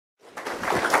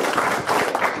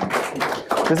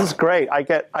This is great. I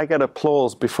get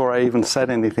applause before I even said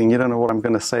anything. You don't know what I'm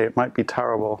going to say. It might be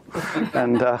terrible.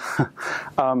 And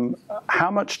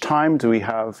how much time do we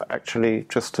have, actually,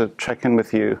 just to check in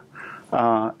with you?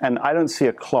 And I don't see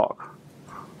a clock.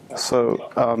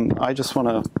 So I just want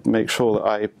to make sure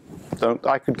that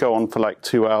I could go on for like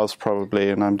 2 hours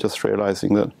probably, and I'm just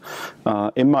realizing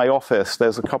that in my office,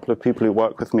 there's a couple of people who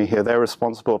work with me here. They're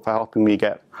responsible for helping me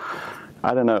get,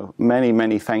 I don't know,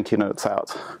 many thank you notes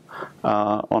out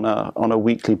on a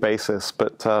weekly basis,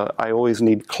 but I always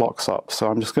need clocks up. So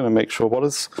I'm just going to make sure,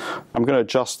 I'm going to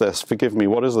adjust this. Forgive me,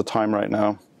 what is the time right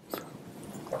now?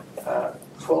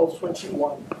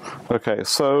 12:21. Okay,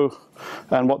 so,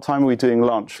 and what time are we doing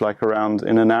lunch? Like around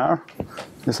in an hour?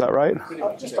 Is that right?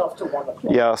 Just after 1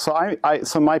 o'clock. Yeah,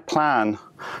 so my plan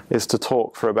is to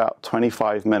talk for about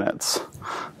 25 minutes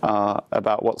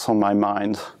about what's on my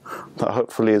mind that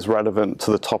hopefully is relevant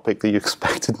to the topic that you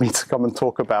expected me to come and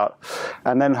talk about.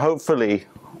 And then hopefully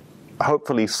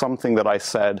something that I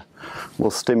said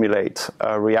will stimulate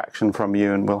a reaction from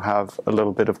you, and we'll have a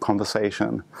little bit of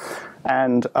conversation.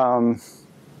 And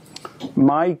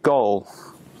my goal,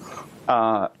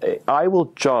 I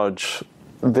will judge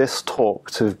this talk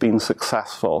to have been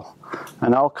successful,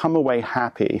 and I'll come away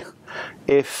happy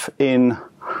if in,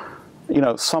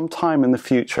 some time in the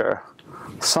future,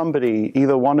 somebody,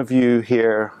 either one of you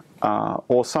here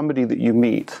or somebody that you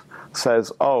meet,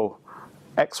 says, oh,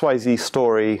 XYZ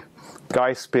story,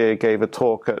 Guy SPIER gave a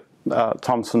talk at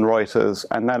Thomson Reuters,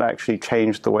 and that actually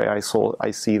changed the way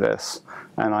I see this,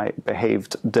 and I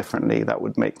behaved differently. That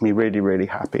would make me really, really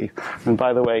happy. And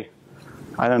by the way,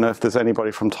 I don't know if there's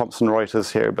anybody from Thomson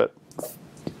Reuters here, but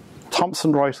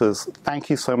Thomson Reuters, thank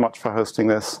you so much for hosting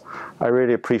this. I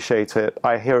really appreciate it.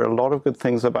 I hear a lot of good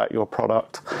things about your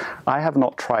product. I have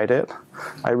not tried it.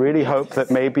 I really hope that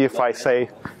maybe if I say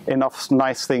enough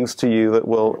nice things to you that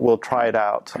we'll try it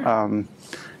out.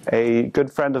 A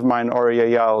good friend of mine, Ori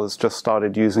Yayal, has just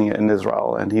started using it in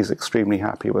Israel, and he's extremely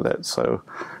happy with it. So,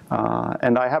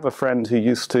 and I have a friend who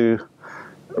used to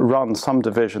run some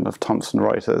division of Thomson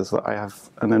Reuters that I have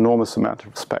an enormous amount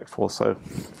of respect for. So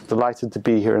delighted to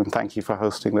be here, and thank you for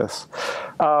hosting this.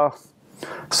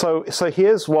 So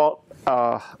here's what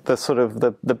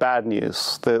the bad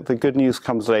news. The good news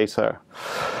comes later.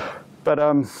 But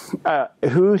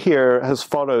who here has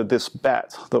followed this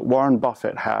bet that Warren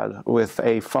Buffett had with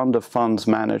a fund of funds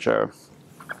manager?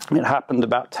 It happened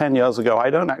about 10 years ago. I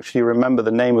don't actually remember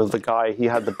the name of the guy he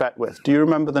had the bet with. Do you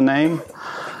remember the name?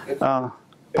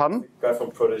 Pardon? Guy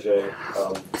from Protégé.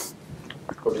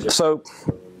 So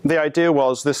the idea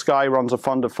was this guy runs a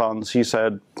fund of funds. He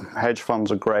said hedge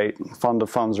funds are great, fund of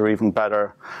funds are even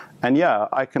better. And yeah,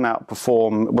 I can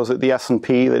outperform. Was it the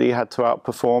S&P that he had to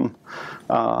outperform?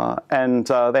 And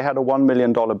they had a $1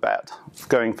 million bet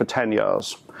going for 10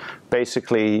 years.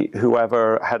 Basically,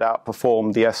 whoever had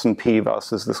outperformed the S&P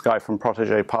versus this guy from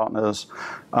Protégé Partners,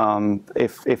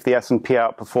 if the S&P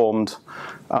outperformed,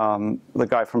 the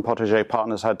guy from Protégé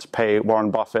Partners had to pay Warren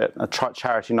Buffett, a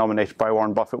charity nominated by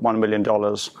Warren Buffett, $1 million,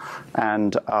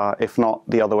 and if not,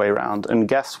 the other way around. And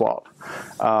guess what?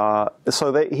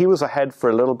 He was ahead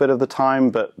for a little bit of the time,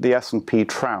 but the S&P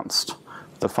trounced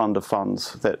the fund of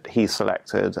funds that he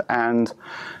selected. And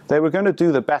they were going to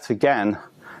do the bet again,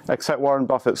 except Warren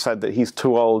Buffett said that he's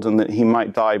too old and that he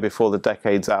might die before the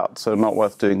decade's out, so not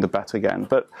worth doing the bet again.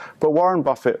 But Warren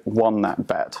Buffett won that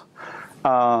bet.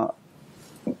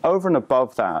 Over and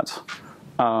above that,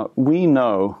 we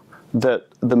know that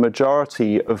the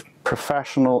majority of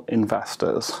professional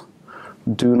investors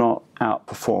do not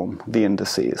outperform the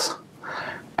indices.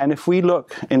 And if we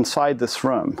look inside this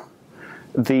room,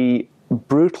 the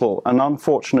brutal and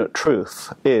unfortunate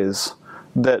truth is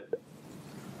that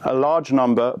a large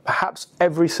number, perhaps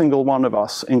every single one of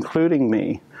us, including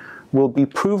me, it'll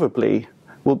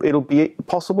be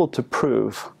possible to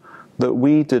prove that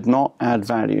we did not add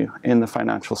value in the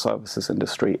financial services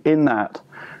industry, in that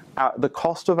the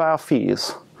cost of our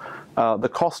fees, the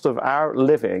cost of our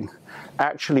living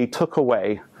actually took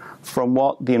away from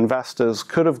what the investors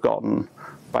could have gotten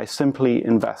by simply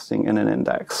investing in an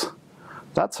index.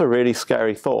 That's a really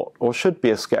scary thought, or should be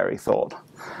a scary thought.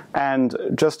 And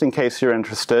just in case you're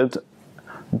interested,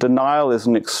 denial is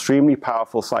an extremely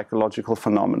powerful psychological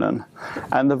phenomenon,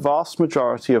 and the vast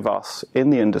majority of us in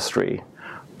the industry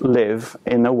live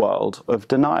in a world of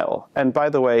denial. And by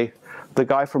the way, the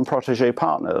guy from Protégé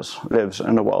Partners lives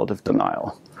in a world of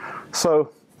denial.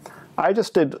 So I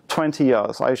just did 20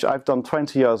 years. I've done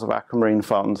 20 years of Aquamarine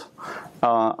Fund.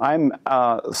 I'm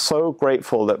so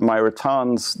grateful that my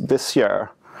returns this year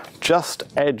just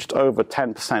edged over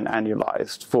 10%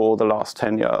 annualized for the last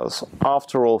 10 years,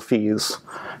 after all fees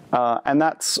And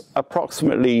that's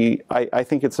approximately, I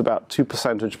think it's about 2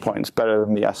 percentage points better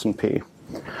than the S&P.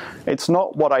 It's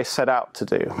not what I set out to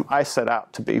do. I set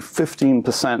out to be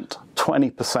 15%,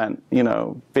 20%, you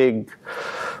know, big,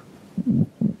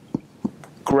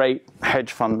 great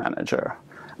hedge fund manager.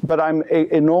 But I'm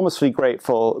enormously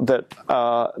grateful that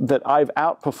that I've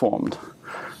outperformed.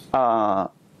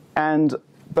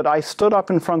 But I stood up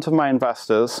in front of my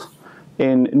investors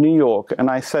in New York and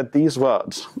I said these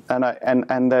words,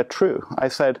 and they're true. I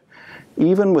said,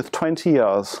 even with 20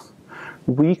 years,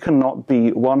 we cannot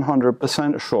be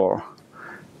 100% sure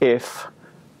if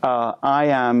I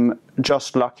am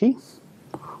just lucky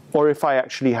or if I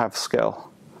actually have skill.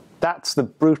 That's the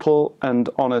brutal and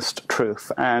honest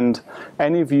truth. And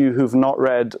any of you who've not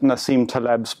read Nassim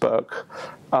Taleb's book,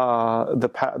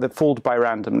 The Fooled by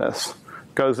Randomness,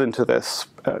 goes into this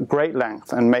great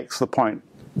length and makes the point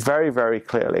very, very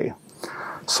clearly.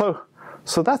 So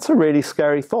that's a really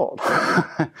scary thought,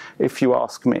 if you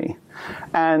ask me.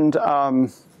 And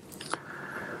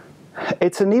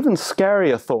it's an even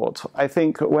scarier thought, I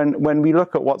think, when we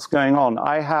look at what's going on.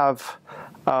 I have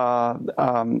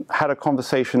had a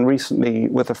conversation recently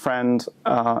with a friend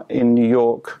in New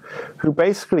York who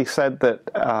basically said that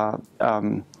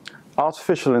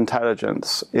artificial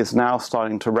intelligence is now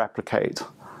starting to replicate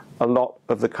a lot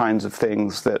of the kinds of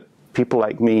things that people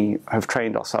like me have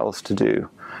trained ourselves to do.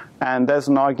 And there's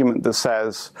an argument that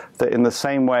says that in the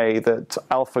same way that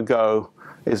AlphaGo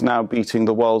is now beating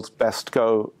the world's best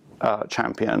Go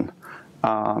champion,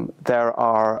 there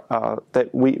are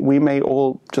that we may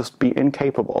all just be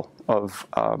incapable of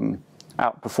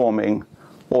outperforming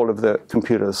all of the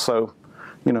computers. So,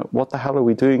 you know, what the hell are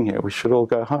we doing here? We should all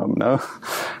go home, no?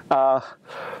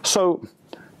 So,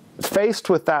 faced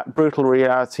with that brutal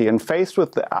reality and faced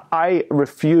with I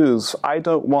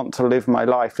don't want to live my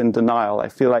life in denial. I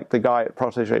feel like the guy at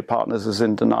Protégé Partners is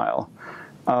in denial.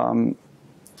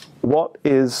 What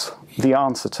is the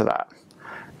answer to that?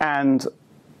 And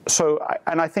so,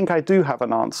 I think I do have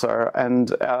an answer,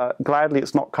 and gladly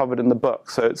it's not covered in the book,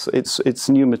 so it's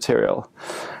new material.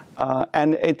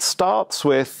 And it starts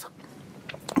with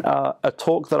a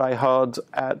talk that I heard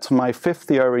at my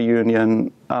 5th year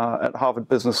reunion at Harvard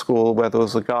Business School, where there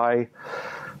was a guy,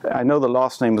 I know the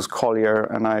last name was Collier,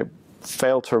 and I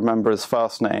failed to remember his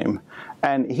first name,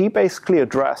 and he basically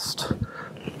addressed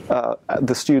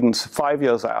the students 5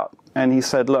 years out, and he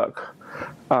said, look,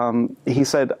 he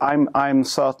said, I'm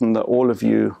certain that all of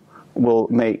you will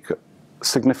make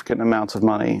significant amounts of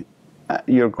money.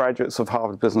 You're graduates of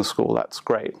Harvard Business School, that's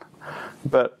great.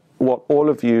 But what all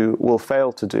of you will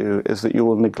fail to do is that you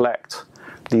will neglect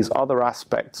these other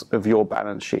aspects of your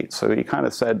balance sheet. So he kind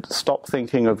of said, stop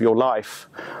thinking of your life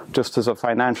just as a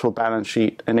financial balance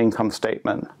sheet and income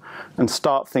statement, and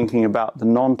start thinking about the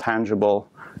non-tangible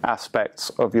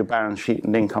aspects of your balance sheet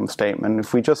and income statement.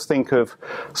 If we just think of,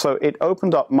 so it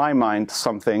opened up my mind to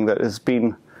something that has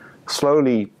been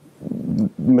slowly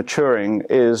maturing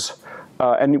is,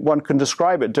 and one can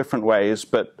describe it different ways,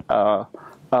 but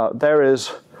there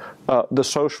is the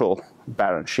social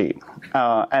balance sheet.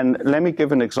 And let me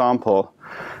give an example.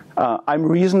 I'm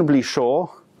reasonably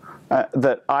sure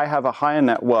that I have a higher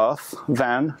net worth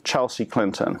than Chelsea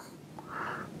Clinton.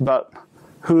 But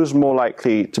who's more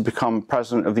likely to become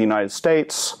President of the United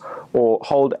States or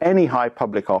hold any high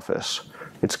public office?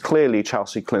 It's clearly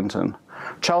Chelsea Clinton.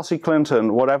 Chelsea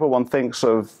Clinton, whatever one thinks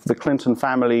of the Clinton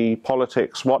family,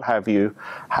 politics, what have you,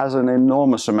 has an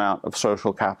enormous amount of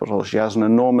social capital. She has an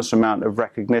enormous amount of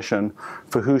recognition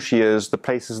for who she is, the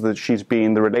places that she's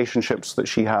been, the relationships that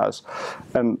she has.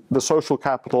 And the social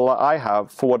capital that I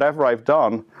have, for whatever I've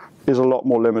done, is a lot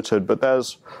more limited, but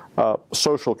there's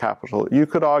social capital. You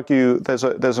could argue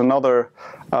there's another,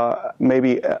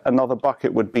 maybe another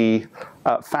bucket would be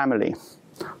family.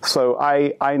 So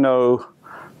I know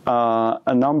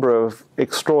a number of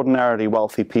extraordinarily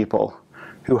wealthy people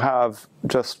who have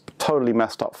just totally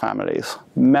messed up families,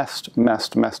 messed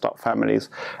up families,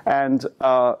 and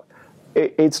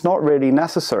it's not really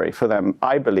necessary for them,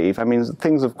 I believe. I mean,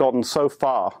 things have gotten so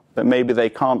far that maybe they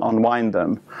can't unwind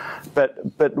them.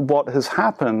 But what has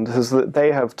happened is that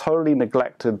they have totally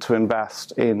neglected to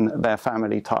invest in their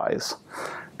family ties.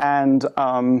 And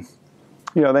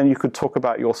you know, then you could talk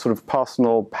about your sort of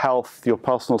personal health, your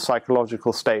personal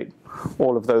psychological state,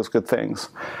 all of those good things.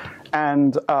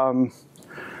 And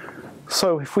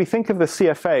so if we think of the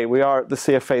CFA, we are at the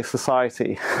CFA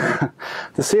Society.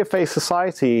 The CFA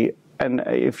Society, and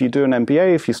if you do an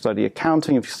MBA, if you study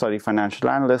accounting, if you study financial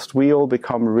analyst, we all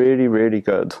become really, really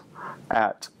good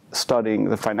at studying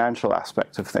the financial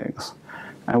aspect of things.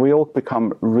 And we all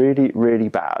become really, really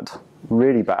bad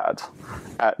really bad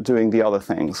at doing the other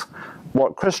things.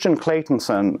 What Christian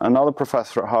Claytonson, another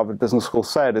professor at Harvard Business School,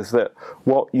 said is that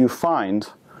what you find,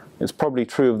 it's probably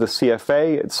true of the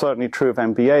CFA, it's certainly true of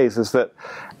MBAs, is that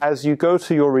as you go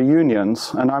to your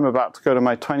reunions, and I'm about to go to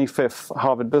my 25th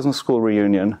Harvard Business School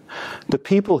reunion, the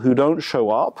people who don't show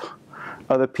up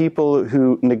are the people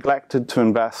who neglected to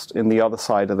invest in the other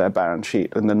side of their balance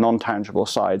sheet, in the non-tangible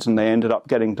sides, and they ended up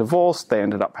getting divorced, they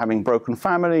ended up having broken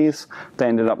families, they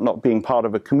ended up not being part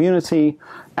of a community,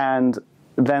 and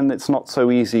then it's not so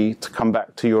easy to come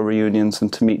back to your reunions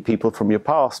and to meet people from your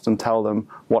past and tell them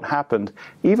what happened,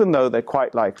 even though they're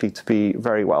quite likely to be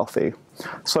very wealthy.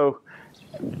 So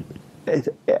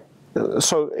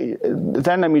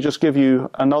then let me just give you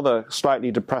another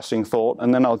slightly depressing thought,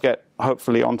 and then I'll get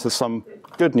hopefully onto some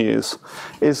good news,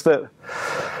 is that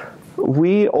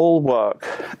we all work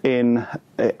in,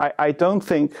 I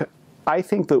think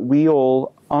that we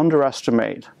all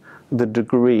underestimate the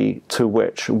degree to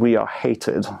which we are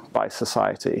hated by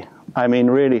society. I mean,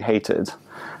 really hated.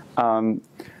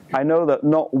 I know that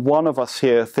not one of us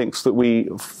here thinks that we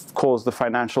caused the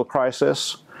financial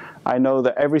crisis. I know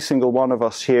that every single one of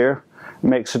us here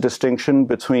makes a distinction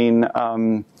between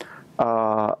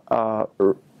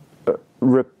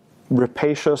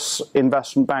rapacious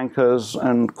investment bankers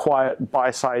and quiet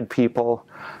buy-side people.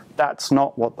 That's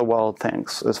not what the world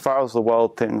thinks. As far as the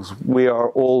world thinks, we are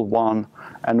all one,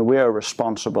 and we are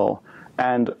responsible.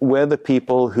 And we're the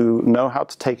people who know how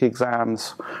to take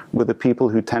exams, we're the people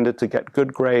who tended to get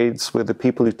good grades, we're the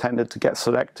people who tended to get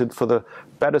selected for the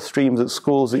better streams at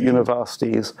schools, at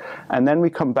universities, and then we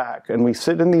come back and we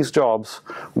sit in these jobs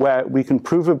where we can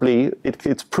provably,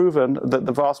 it's proven that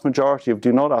the vast majority of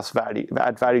do not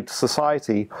add value to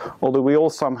society, although we all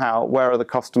somehow, where are the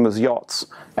customers' yachts,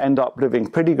 end up living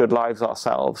pretty good lives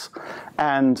ourselves.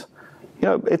 And you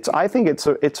know, I think it's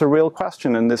a real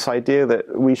question, and this idea that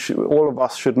all of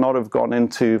us should not have gone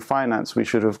into finance, we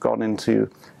should have gone into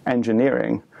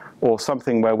engineering, or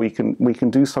something where we can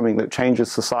do something that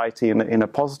changes society in a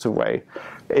positive way,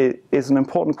 it is an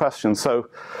important question. So,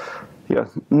 you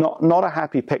know, not a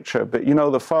happy picture, but you know,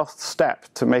 the first step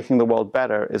to making the world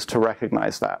better is to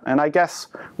recognize that. And I guess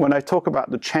when I talk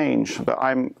about the change that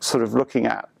I'm sort of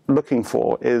looking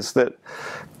for, is that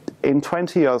in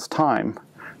 20 years' time,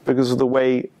 because of the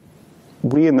way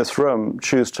we in this room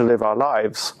choose to live our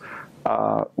lives,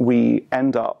 we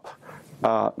end up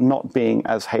not being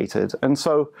as hated. And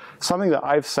so something that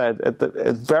I've said at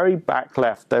the very back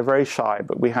left, they're very shy,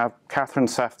 but we have Catherine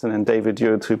Sefton and David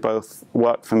Youth, who both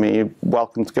work for me.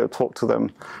 Welcome to go talk to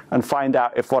them and find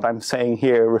out if what I'm saying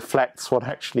here reflects what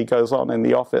actually goes on in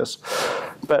the office.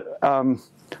 But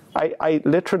I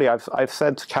literally, I've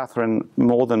said to Catherine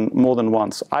more than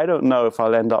once, I don't know if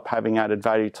I'll end up having added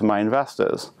value to my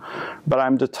investors, but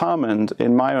I'm determined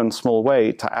in my own small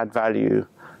way to add value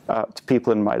to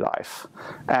people in my life.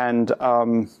 And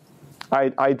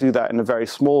I do that in a very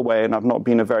small way, and I've not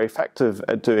been very effective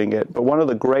at doing it. But one of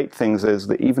the great things is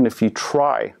that even if you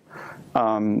try,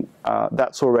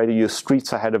 that's already your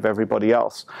streets ahead of everybody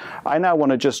else. I now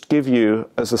want to just give you,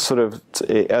 as a sort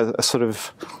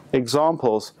of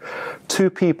examples, two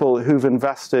people who've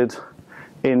invested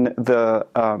in the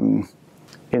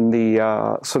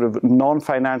sort of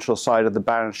non-financial side of the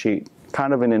balance sheet,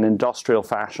 kind of in an industrial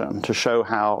fashion, to show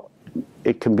how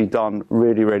it can be done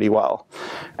really, really well.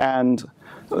 And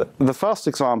the first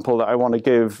example that I want to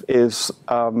give is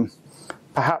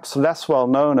perhaps less well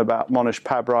known about Monish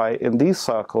Pabrai in these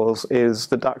circles, is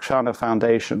the Dakshana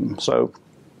Foundation. So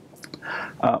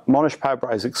Monish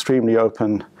Pabrai is extremely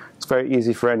open. It's very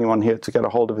easy for anyone here to get a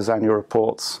hold of his annual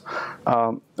reports.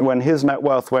 When his net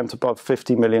worth went above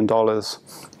 $50 million,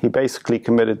 he basically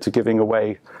committed to giving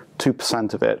away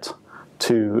 2% of it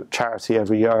to charity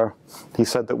every year. He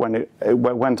said that when it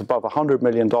went above $100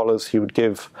 million, he would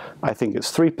give, I think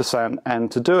it's 3%,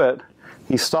 and to do it,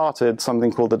 he started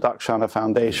something called the Dakshana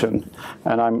Foundation,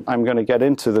 and I'm going to get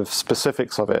into the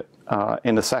specifics of it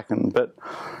in a second. But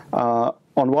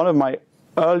on one of my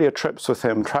earlier trips with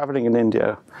him, traveling in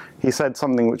India, he said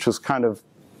something which was kind of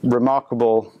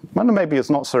remarkable. Well, maybe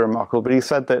it's not so remarkable, but he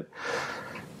said that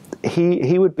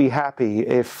he would be happy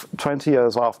if 20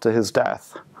 years after his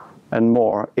death and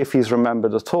more, if he's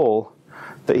remembered at all,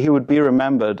 that he would be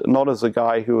remembered not as a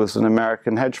guy who was an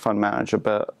American hedge fund manager,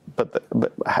 but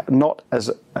not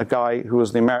as a guy who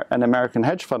was an American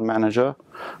hedge fund manager,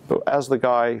 but as the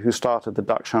guy who started the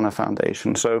Dakshana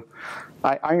Foundation. So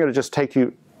I'm going to just take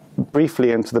you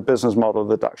briefly into the business model of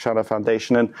the Dakshana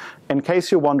Foundation. And in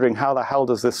case you're wondering how the hell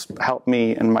does this help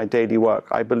me in my daily work,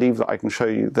 I believe that I can show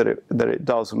you that it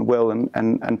does and will,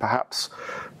 and perhaps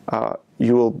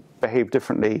you will behave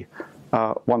differently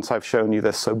once I've shown you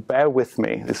this, so bear with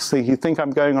me. You think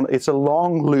I'm going on, it's a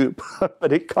long loop,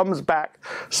 but it comes back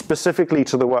specifically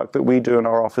to the work that we do in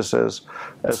our offices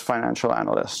as financial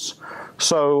analysts.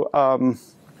 So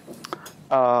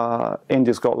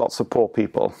India's got lots of poor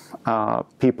people,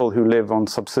 people who live on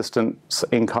subsistence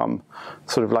income,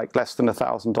 sort of like less than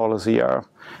 $1,000 a year.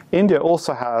 India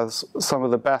also has some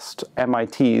of the best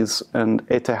MITs and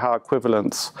ETH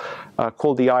equivalents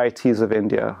called the IITs of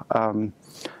India.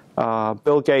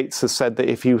 Bill Gates has said that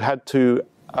if you had to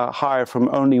hire from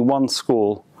only one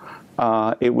school,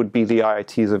 it would be the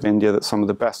IITs of India, that some of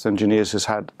the best engineers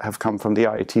have come from the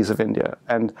IITs of India.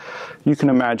 And you can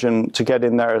imagine, to get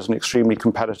in there as an extremely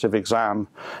competitive exam,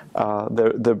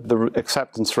 the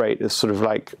acceptance rate is sort of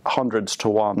like hundreds to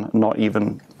one, not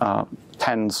even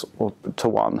tens to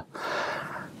one.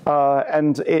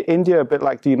 And India, a bit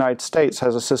like the United States,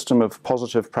 has a system of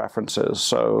positive preferences.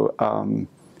 So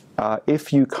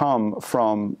if you come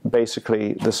from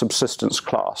basically the subsistence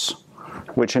class,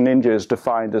 which in India is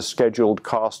defined as scheduled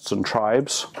castes and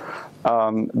tribes,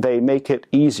 they make it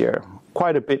easier,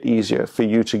 quite a bit easier for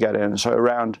you to get in. So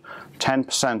around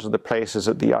 10% of the places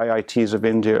at the IITs of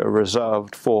India are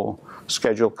reserved for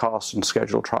scheduled castes and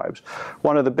scheduled tribes.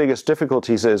 One of the biggest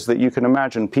difficulties is that you can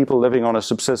imagine people living on a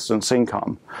subsistence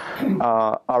income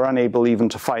are unable even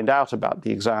to find out about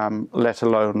the exam, let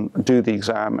alone do the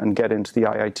exam and get into the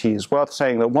IITs. Worth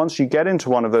saying that once you get into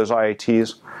one of those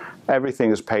IITs,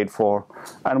 everything is paid for,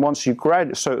 and once you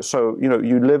graduate, so you know,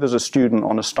 you live as a student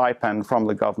on a stipend from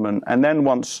the government, and then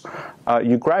once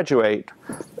you graduate,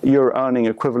 you're earning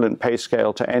equivalent pay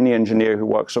scale to any engineer who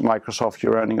works at Microsoft.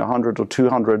 You're earning $100,000 or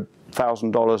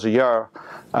 $200,000 a year.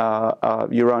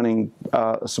 You're earning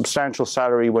a substantial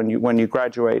salary when you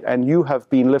graduate, and you have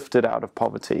been lifted out of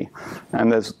poverty.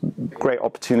 And there's great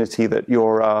opportunity that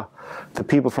the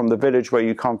people from the village where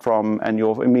you come from and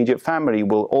your immediate family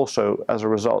will also, as a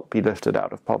result, be lifted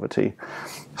out of poverty.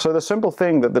 So the simple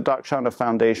thing that the Dakshana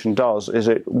Foundation does is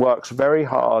it works very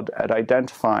hard at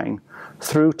identifying,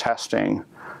 through testing,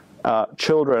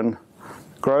 children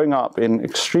growing up in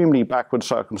extremely backward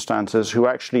circumstances who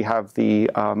actually have the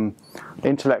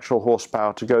intellectual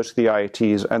horsepower to go to the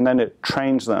IITs, and then it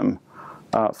trains them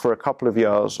for a couple of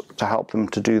years to help them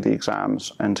to do the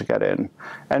exams and to get in.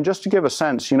 And just to give a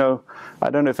sense, you know, I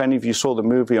don't know if any of you saw the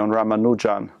movie on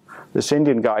Ramanujan, this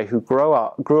Indian guy who grew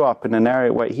up in an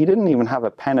area where he didn't even have a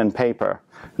pen and paper.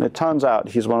 And it turns out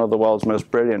he's one of the world's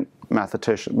most brilliant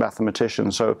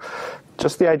mathematicians. So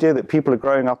just the idea that people are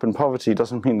growing up in poverty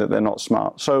doesn't mean that they're not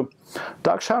smart. So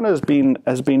Dakshana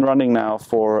has been running now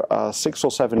for 6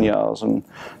 or 7 years. And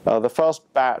the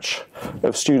first batch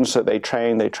of students that they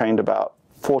trained about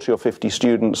 40 or 50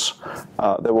 students.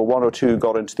 There were 1 or 2 who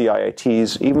got into the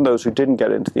IITs. Even those who didn't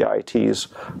get into the IITs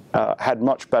had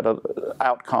much better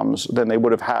outcomes than they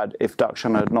would have had if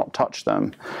Dakshana had not touched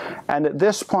them. And at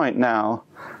this point now,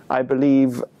 I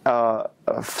believe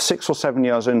 6 or 7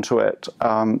 years into it,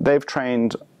 they've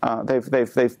trained,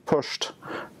 they've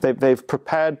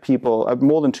prepared people,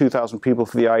 more than 2,000 people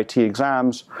for the IIT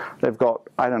exams. They've got,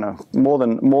 I don't know, more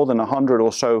than 100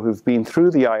 or so who've been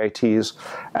through the IITs,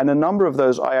 and a number of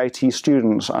those IIT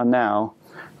students are now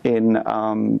in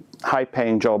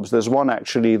high-paying jobs. There's one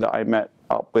actually that I met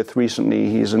up with recently.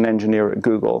 He's an engineer at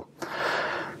Google.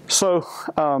 So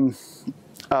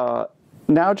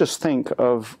now just think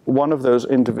of one of those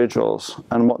individuals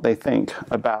and what they think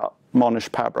about Monish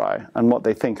Pabrai and what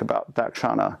they think about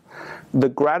Dakshana. The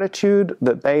gratitude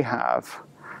that they have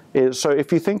is, so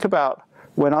if you think about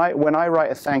when I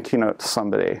write a thank you note to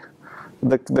somebody,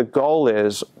 the goal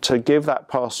is to give that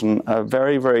person a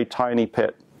very, very tiny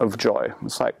pit of joy.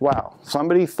 It's like, wow,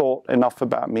 somebody thought enough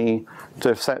about me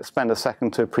to spend a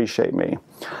second to appreciate me.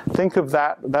 Think of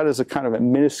that as a kind of a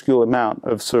minuscule amount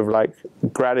of sort of like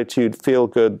gratitude,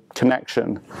 feel-good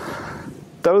connection.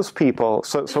 Those people,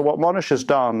 so what Monish has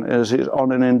done is he's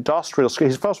on an industrial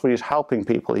scale. First of all, he's helping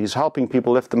people. He's helping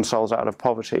people lift themselves out of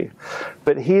poverty.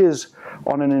 But he is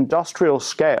on an industrial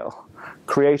scale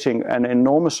creating an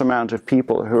enormous amount of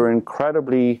people who are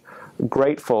incredibly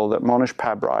grateful that Monish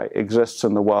Pabrai exists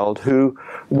in the world, who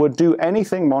would do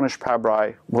anything Monish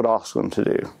Pabrai would ask them to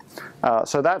do.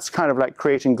 So that's kind of like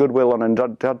creating goodwill on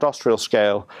an industrial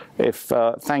scale, if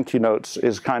thank you notes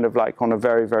is kind of like on a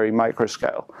very, very micro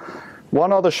scale.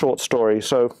 One other short story.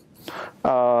 So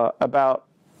about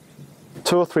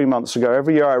 2 or 3 months ago,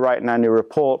 every year I write an annual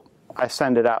report. I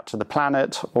send it out to the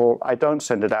planet, or I don't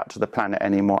send it out to the planet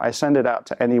anymore. I send it out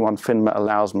to anyone FINMA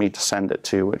allows me to send it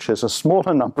to, which is a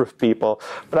smaller number of people,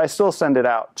 but I still send it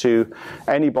out to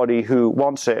anybody who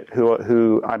wants it,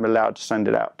 who I'm allowed to send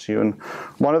it out to. And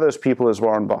one of those people is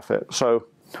Warren Buffett. So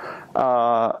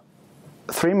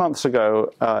 3 months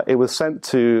ago, it was sent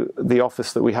to the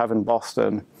office that we have in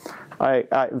Boston.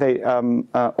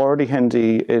 Already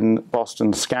Hindi in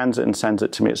Boston scans it and sends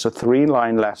it to me. It's a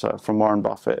 3-line letter from Warren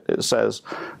Buffett. It says,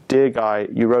 "Dear Guy,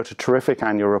 you wrote a terrific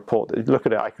annual report." Look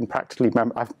at it. I've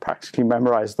practically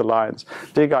memorized the lines.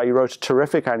 "Dear Guy, you wrote a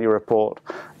terrific annual report.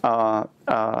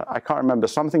 I can't remember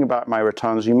something about my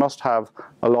returns. You must have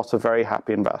a lot of very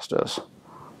happy investors."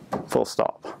 Full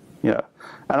stop. You know.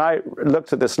 And I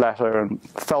looked at this letter and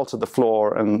fell to the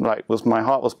floor, and my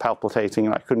heart was palpitating,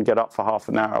 and I couldn't get up for half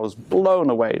an hour. I was blown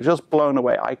away, just blown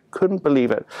away. I couldn't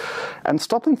believe it. And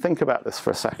stop and think about this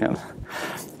for a second.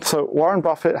 So Warren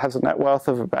Buffett has a net worth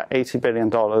of about $80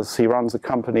 billion. He runs a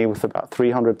company with about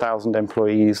 300,000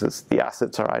 employees. The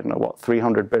assets are, I don't know what,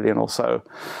 300 billion or so.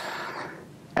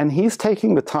 And he's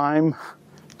taking the time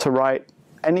to write.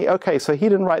 Okay, so he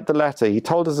didn't write the letter. He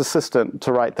told his assistant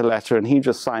to write the letter, and he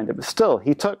just signed it. But still,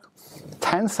 he took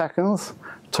 10 seconds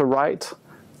to write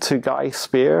to Guy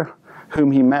SPIER,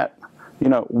 whom he met,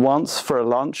 once for a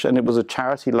lunch, and it was a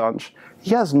charity lunch.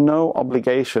 He has no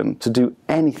obligation to do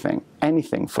anything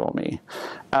for me.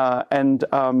 I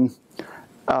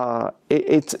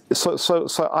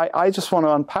just want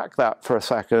to unpack that for a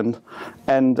second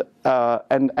and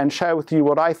share with you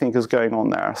what I think is going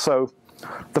on there. So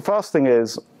the first thing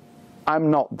is, I'm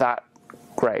not that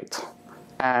great,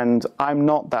 and I'm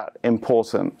not that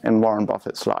important in Warren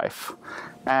Buffett's life.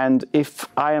 And if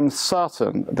I am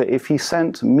certain that if he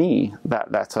sent me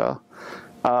that letter,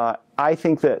 I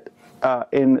think that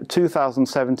in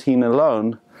 2017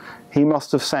 alone, he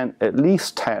must have sent at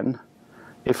least 10,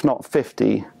 if not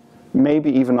 50, maybe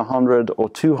even 100 or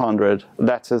 200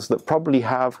 letters that probably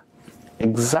have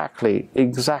exactly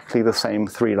the same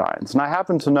 3 lines. And I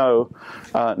happen to know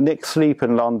Nick Sleep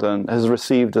in London has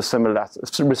received a similar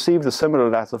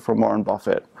letter from Warren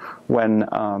Buffett when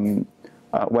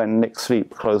Nick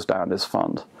Sleep closed down his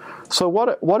fund. So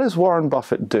what is Warren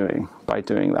Buffett doing by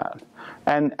doing that?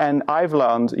 And I've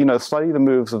learned, study the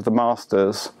moves of the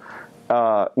masters.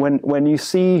 When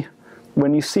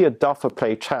you see a duffer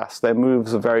play chess, their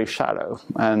moves are very shallow,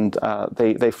 and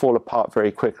they fall apart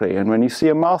very quickly. And when you see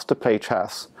a master play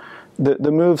chess,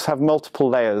 the moves have multiple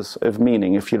layers of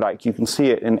meaning, if you like. You can see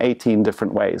it in 18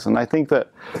 different ways. And I think that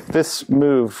this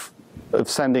move of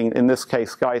sending, in this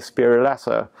case, Guy SPIER a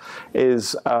letter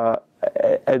is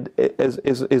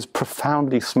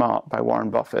profoundly smart by Warren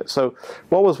Buffett. So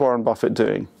what was Warren Buffett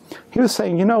doing? He was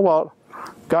saying, you know what?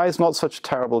 Guy's not such a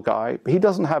terrible guy. He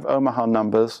doesn't have Omaha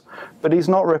numbers, but he's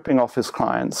not ripping off his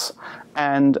clients.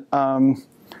 And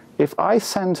if I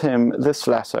send him this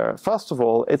letter, first of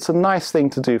all, it's a nice thing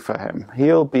to do for him.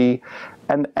 He'll be,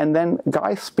 and then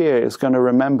Guy SPIER is going to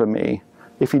remember me,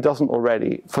 if he doesn't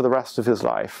already, for the rest of his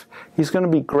life. He's going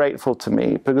to be grateful to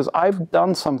me because I've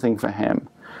done something for him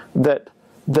that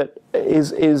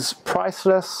is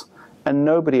priceless and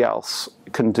nobody else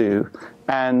can do,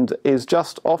 and is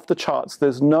just off the charts.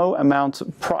 There's no amount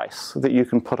of price that you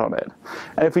can put on it.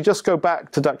 And if we just go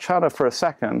back to Dakshana for a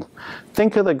second,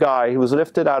 think of the guy who was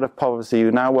lifted out of poverty,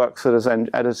 who now works as an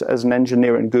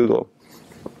engineer in Google.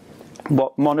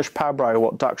 What Monish Pabrai,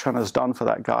 what Dakshana has done for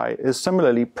that guy is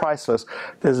similarly priceless.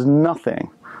 There's nothing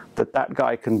that that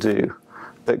guy can do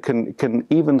that can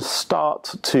even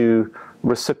start to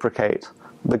reciprocate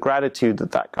the gratitude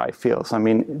that that guy feels. I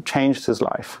mean, it changed his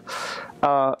life.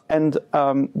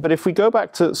 But if we go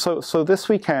back to, so this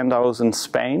weekend I was in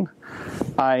Spain.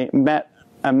 I met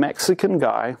a Mexican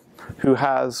guy who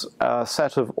has a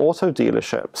set of auto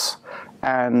dealerships,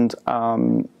 and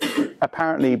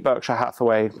apparently Berkshire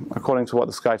Hathaway, according to what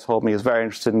this guy told me, is very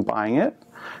interested in buying it.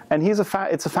 And it's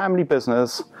a family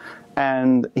business,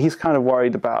 and he's kind of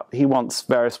worried about, he wants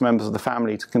various members of the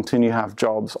family to continue to have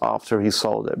jobs after he's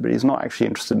sold it, but he's not actually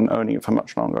interested in owning it for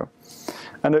much longer.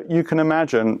 And you can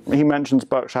imagine, he mentions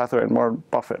Berkshire Hathaway and Warren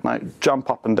Buffett, and I jump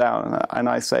up and down, and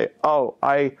I say, oh,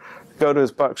 I go to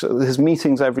his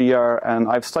meetings every year, and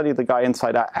I've studied the guy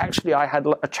inside out. Actually, I had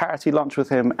a charity lunch with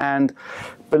him, and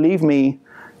believe me,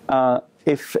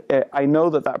 if I know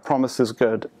that promise is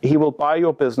good, he will buy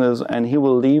your business, and he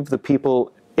will leave the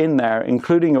people in there,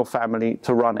 including your family,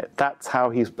 to run it. That's how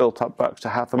he's built up Berkshire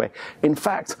Hathaway. In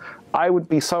fact, I would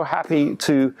be so happy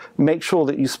to make sure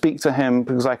that you speak to him,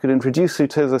 because I could introduce you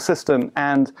to his assistant.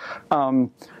 And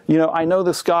I know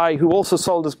this guy who also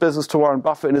sold his business to Warren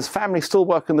Buffett, and his family still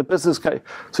work in the business.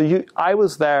 So I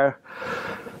was there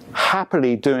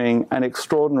happily doing an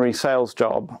extraordinary sales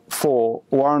job for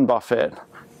Warren Buffett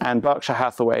and Berkshire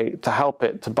Hathaway to help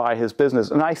it to buy his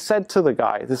business. And I said to the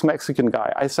guy, this Mexican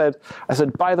guy, I said,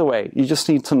 by the way, you just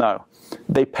need to know,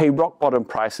 they pay rock bottom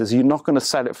prices. You're not going to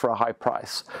sell it for a high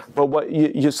price. But what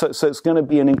so it's going to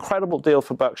be an incredible deal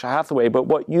for Berkshire Hathaway. But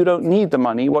what you don't need the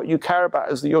money. What you care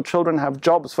about is that your children have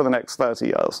jobs for the next 30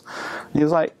 years. And he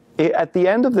was like, at the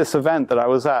end of this event that I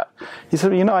was at, he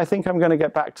said, I think I'm going to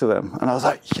get back to them. And I was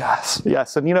like, yes,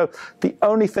 yes. And the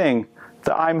only thing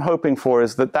that I'm hoping for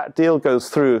is that deal goes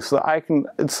through, so that I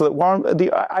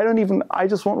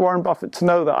just want Warren Buffett to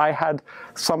know that I had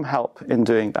some help in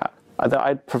doing that. That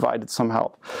I'd provided some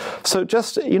help. So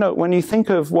just, when you think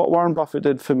of what Warren Buffett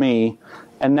did for me,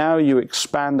 and now you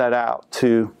expand that out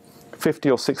to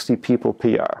 50 or 60 people per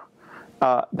year,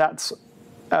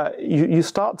 you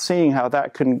start seeing how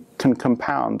that can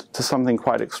compound to something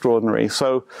quite extraordinary.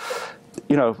 So,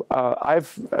 I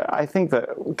think that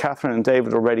Catherine and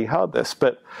David already heard this,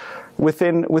 but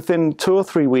within 2 or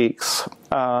 3 weeks,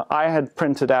 I had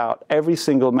printed out every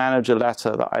single manager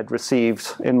letter that I'd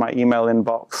received in my email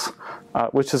inbox,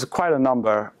 which is quite a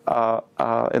number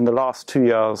in the last 2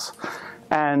 years.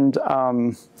 And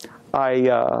I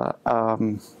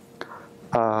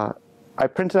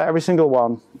printed out every single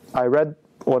one. I read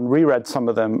and reread some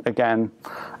of them again.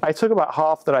 I took about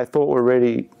half that I thought were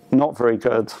really not very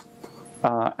good,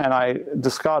 and I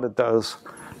discarded those.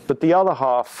 But the other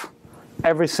half,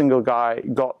 every single guy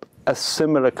got a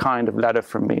similar kind of letter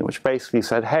from me, which basically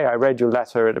said, "Hey, I read your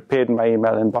letter. It appeared in my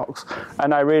email inbox,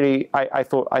 and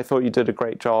I thought you did a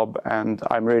great job, and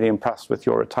I'm really impressed with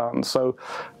your returns." So,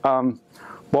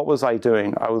 what was I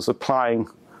doing? I was applying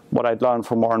what I'd learned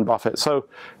from Warren Buffett. So,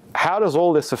 how does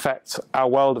all this affect our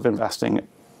world of investing?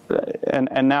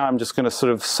 And now I'm just going to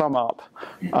sort of sum up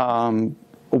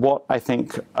what I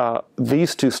think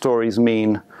these two stories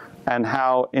mean, and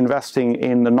how investing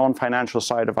in the non-financial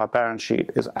side of our balance sheet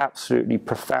is absolutely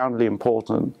profoundly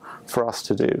important for us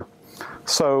to do.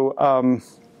 So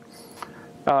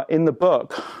in the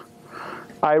book,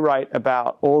 I write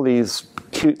about all these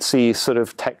cutesy sort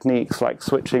of techniques, like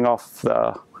switching off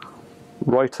the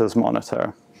Reuters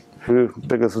monitor,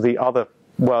 because the other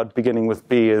word beginning with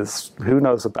B is, who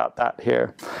knows about that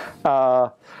here.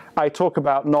 I talk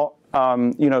about not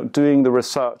doing the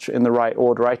research in the right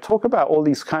order. I talk about all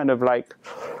these kind of like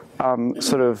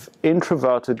sort of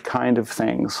introverted kind of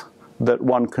things that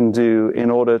one can do in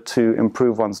order to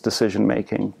improve one's decision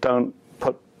making. Don't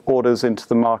put orders into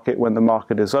the market when the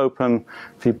market is open.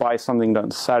 If you buy something,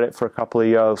 don't sell it for a couple of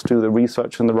years. Do the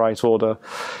research in the right order.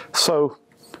 So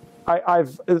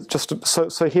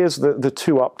so here's the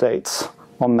two updates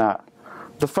on that.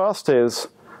 The first is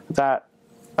that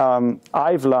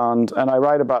I've learned, and I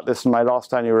write about this in my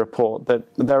last annual report, that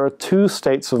there are two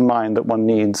states of mind that one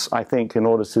needs, I think, in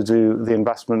order to do the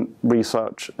investment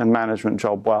research and management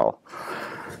job well.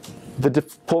 The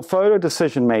portfolio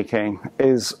decision making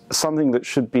is something that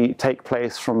should take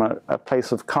place from a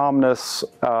place of calmness,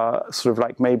 sort of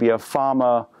like maybe a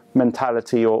farmer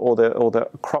mentality or the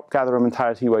crop gatherer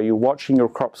mentality, where you're watching your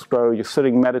crops grow, you're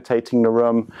sitting meditating in a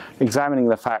room, examining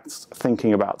the facts,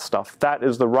 thinking about stuff. That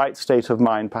is the right state of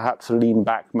mind, perhaps a lean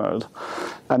back mode.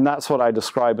 And that's what I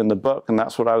describe in the book, and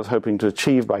that's what I was hoping to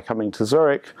achieve by coming to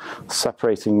Zurich,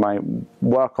 separating my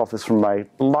work office from my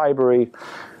library.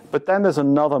 But then there's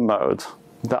another mode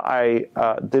that I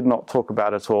did not talk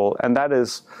about at all, and that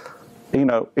is,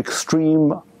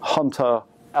 extreme hunter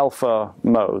alpha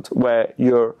mode, where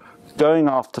you're going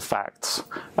after facts.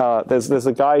 There's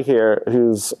a guy here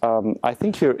who's I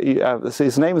think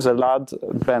his name is Elad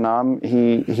Benam.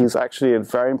 He's actually a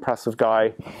very impressive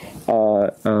guy.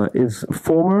 Is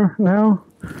former now?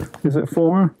 Is it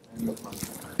former?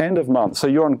 End of month. So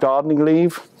you're on gardening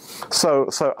leave. So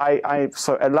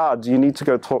Elad, you need to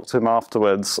go talk to him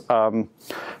afterwards.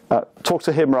 Talk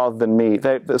to him rather than me.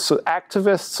 So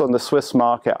activists on the Swiss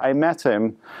market. I met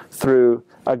him through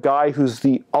a guy who's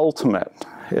the ultimate,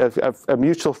 a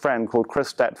mutual friend called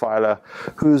Chris Detweiler,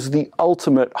 who's the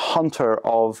ultimate hunter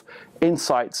of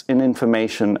insights and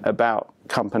information about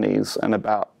companies and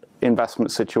about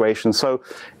investment situations. So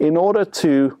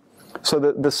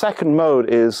the second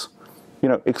mode is,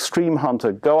 extreme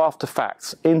hunter, go after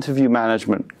facts, interview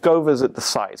management, go visit the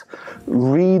site,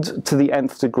 read to the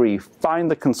nth degree,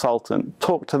 find the consultant,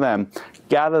 talk to them,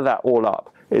 gather that all up.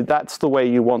 That's the way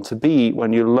you want to be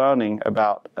when you're learning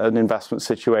about an investment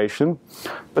situation.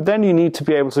 But then you need to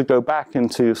be able to go back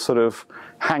into sort of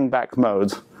hang back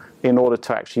mode in order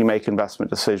to actually make investment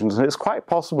decisions. And it's quite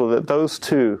possible that those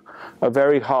two are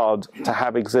very hard to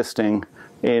have existing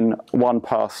in one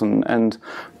person. And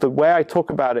the way I talk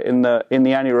about it in the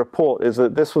annual report is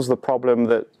that this was the problem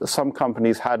that some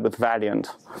companies had with Valiant.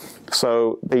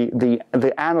 So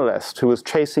the analyst who was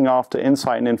chasing after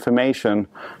insight and information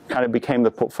kind of became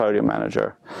the portfolio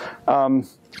manager.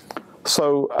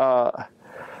 So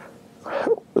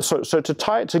to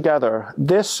tie it together,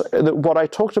 what I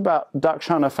talked about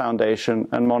Dakshana Foundation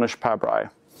and Monish Pabrai,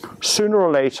 sooner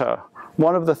or later,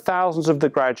 one of the thousands of the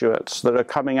graduates that are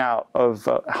coming out of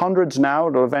hundreds now,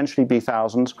 it'll eventually be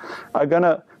thousands, are going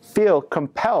to feel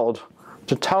compelled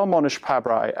to tell Monish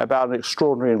Pabrai about an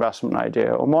extraordinary investment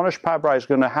idea. Or Monish Pabrai is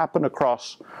going to happen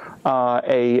across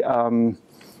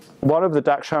one of the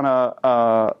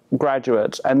Dakshana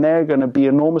graduates, and they're going to be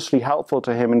enormously helpful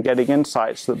to him in getting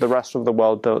insights that the rest of the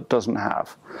world doesn't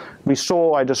have.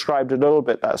 I described a little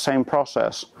bit that same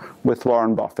process with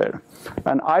Warren Buffett.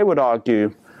 And I would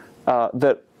argue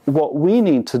that what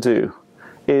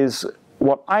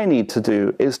I need to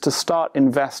do is to start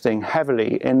investing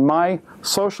heavily in my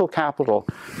social capital,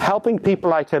 helping people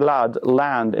like Elad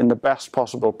land in the best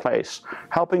possible place,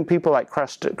 helping people like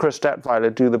Chris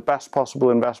Detweiler do the best possible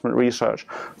investment research,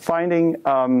 finding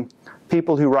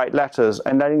people who write letters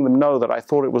and letting them know that I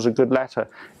thought it was a good letter,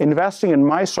 investing in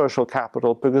my social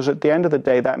capital, because at the end of the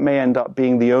day, that may end up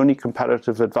being the only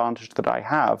competitive advantage that I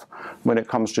have when it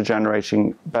comes to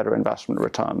generating better investment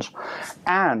returns.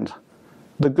 And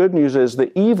the good news is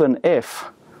that even if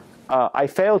I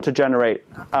fail to generate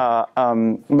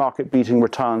market-beating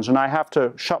returns and I have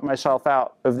to shut myself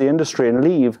out of the industry and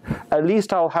leave, at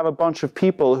least I'll have a bunch of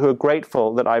people who are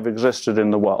grateful that I've existed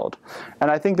in the world. And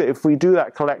I think that if we do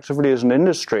that collectively as an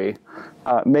industry,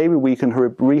 maybe we can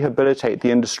rehabilitate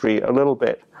the industry a little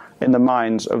bit in the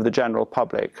minds of the general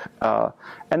public.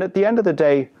 And at the end of the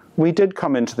day, we did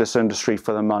come into this industry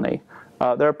for the money.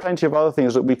 There are plenty of other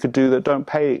things that we could do that don't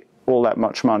pay all that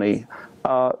much money.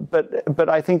 But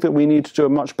I think that we need to do a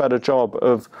much better job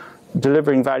of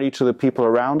delivering value to the people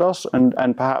around us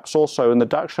and perhaps also in the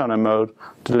Dakshana mode,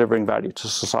 delivering value to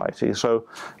society. So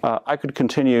I could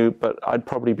continue, but I'd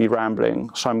probably be rambling.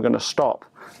 So I'm going to stop.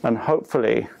 And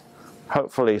hopefully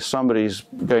somebody's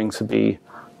going to be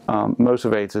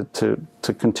motivated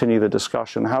to continue the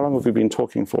discussion. How long have we been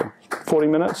talking for? 40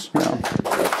 minutes? Yeah.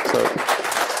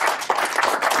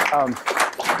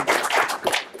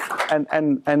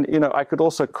 And you know, I could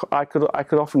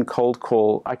often cold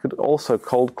call. I could also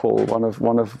cold call one of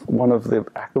the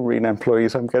Aquamarine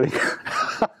employees. I'm getting.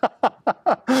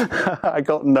 I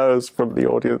got no's from the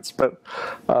audience, but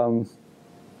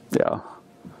yeah.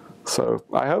 So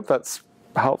I hope that's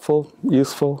helpful,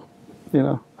 useful. You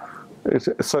know.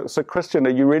 So Christian, are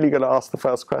you really going to ask the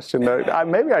first question? No,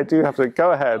 maybe I do have to.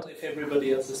 Go ahead. If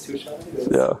everybody else is too shy, there's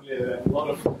yeah. A lot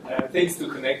of things to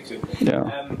connect to.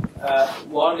 Yeah.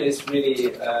 One is really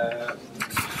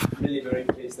very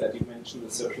pleased that you mentioned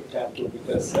the social capital,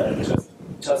 because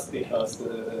just because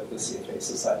the CFA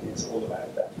Society is all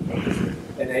about that,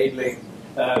 enabling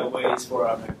ways for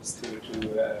our members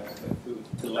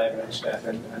to leverage that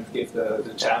and give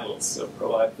the channels, so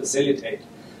facilitate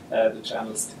the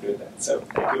channels to do that. So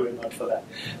thank you very much for that.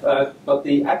 But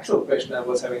the actual question I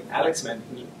was having, Alex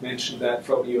mentioned that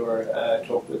from your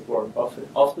talk with Warren Buffett.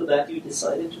 After that, you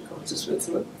decided to come to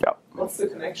Switzerland. Yeah. What's the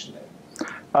connection there?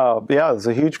 Yeah, there's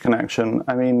a huge connection.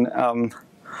 I mean, I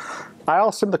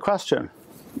asked him the question.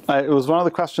 It was one of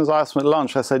the questions I asked him at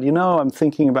lunch. I said, you know, I'm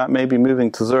thinking about maybe moving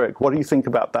to Zurich. What do you think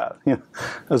about that? You know,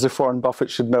 as if Warren Buffett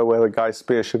should know whether Guy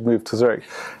Spier should move to Zurich.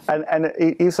 And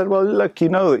he said, well, look, you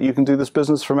know that you can do this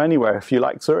business from anywhere. If you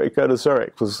like Zurich, go to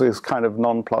Zurich, was his kind of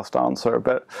nonplussed answer.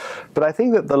 But I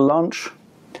think that the lunch,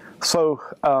 so...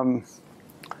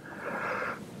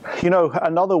 you know,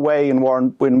 another way in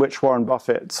which Warren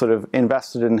Buffett sort of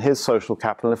invested in his social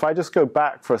capital, if I just go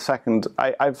back for a second,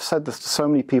 I've said this to so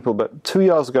many people, but 2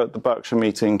 years ago at the Berkshire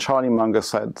meeting, Charlie Munger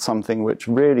said something which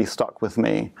really stuck with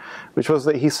me, which was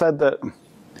that he said that,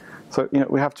 so, you know,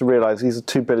 we have to realize these are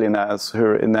two billionaires who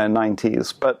are in their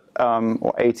 90s, but,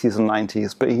 or 80s and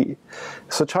 90s, but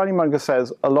so Charlie Munger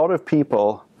says a lot of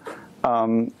people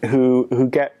who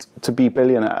get to be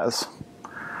billionaires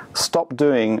stop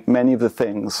doing many of the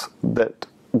things that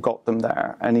got them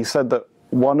there. And he said that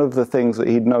one of the things that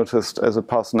he'd noticed as a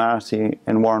personality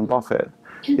in Warren Buffett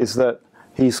is that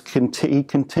he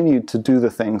continued to do the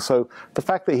things. So the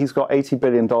fact that he's got $80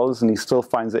 billion and he still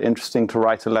finds it interesting to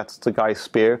write a letter to Guy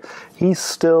Spier, he's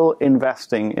still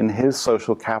investing in his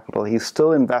social capital. He's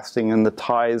still investing in the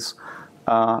ties,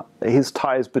 his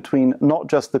ties between not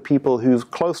just the people who's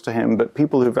close to him, but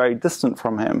people who are very distant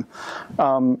from him.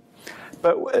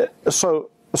 but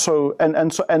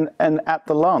and at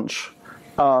the lunch,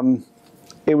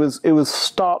 it was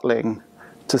startling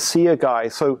to see a guy.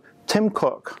 So Tim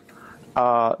Cook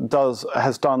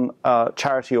has done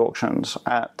charity auctions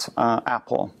at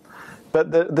Apple.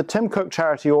 But the Tim Cook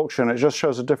charity auction, it just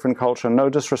shows a different culture. No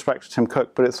disrespect to Tim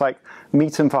Cook, but it's like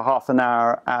meet him for half an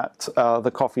hour at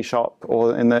the coffee shop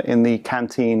or in the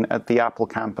canteen at the Apple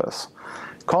campus.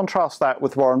 Contrast that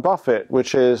with Warren Buffett,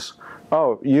 which is,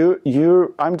 oh,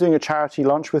 I'm doing a charity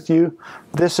lunch with you.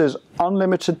 This is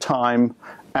unlimited time,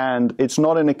 and it's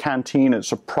not in a canteen.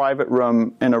 It's a private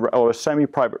room or a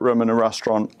semi-private room in a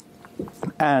restaurant,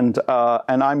 and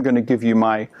I'm going to give you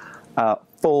my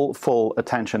full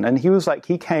attention. And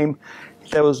he came,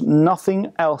 there was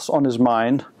nothing else on his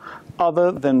mind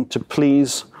other than to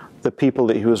please the people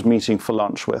that he was meeting for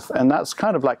lunch with. And that's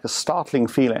kind of like a startling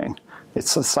feeling.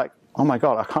 It's just like, oh my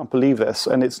God, I can't believe this.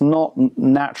 And it's not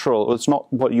natural. It's not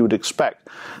what you would expect.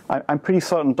 I'm pretty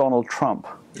certain Donald Trump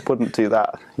wouldn't do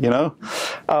that, you know?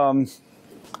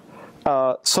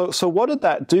 So what did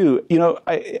that do? You know,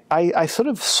 I sort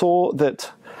of saw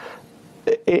that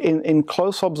in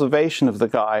close observation of the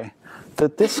guy,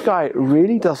 that this guy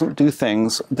really doesn't do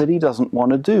things that he doesn't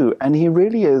want to do. And he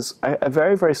really is a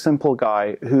very, very simple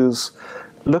guy who's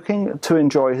looking to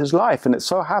enjoy his life. And it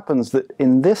so happens that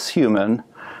in this human,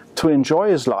 to enjoy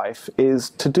his life is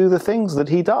to do the things that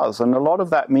he does. And a lot of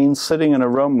that means sitting in a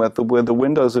room where the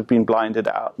windows have been blinded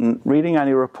out and reading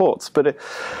annual reports. But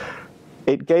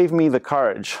it gave me the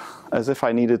courage, as if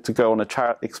I needed to go on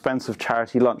a expensive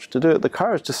charity lunch to do it, the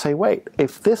courage to say, wait,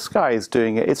 if this guy is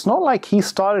doing it, it's not like he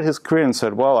started his career and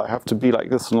said, well, I have to be like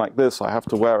this and like this, I have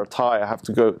to wear a tie, I have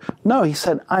to go. No, he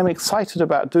said, I'm excited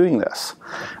about doing this.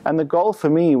 And the goal for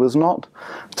me was not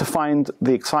to find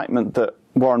the excitement that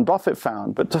Warren Buffett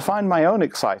found, but to find my own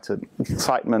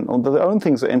excitement or the own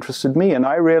things that interested me. And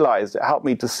I realized it helped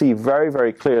me to see very,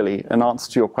 very clearly, in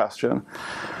answer to your question,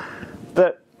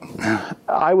 that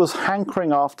I was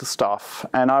hankering after stuff,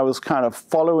 and I was kind of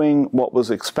following what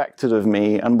was expected of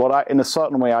me, and what in a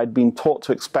certain way I'd been taught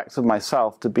to expect of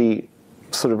myself, to be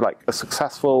sort of like a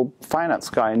successful finance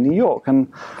guy in New York. And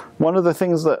one of the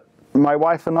things that my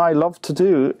wife and I love to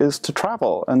do is to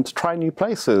travel and to try new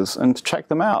places and to check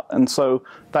them out. And so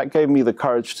that gave me the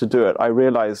courage to do it. I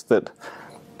realized that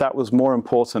that was more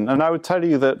important. And I would tell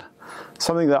you that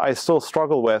something that I still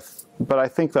struggle with, but I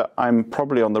think that I'm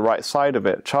probably on the right side of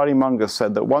it. Charlie Munger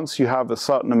said that once you have a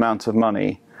certain amount of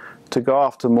money, to go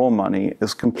after more money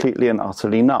is completely and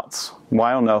utterly nuts.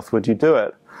 Why on earth would you do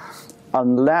it?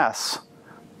 Unless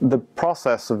the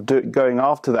process of going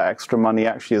after that extra money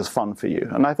actually is fun for you.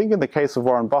 And I think in the case of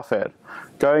Warren Buffett,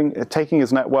 taking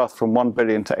his net worth from 1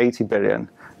 billion to 80 billion,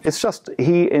 it's just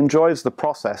he enjoys the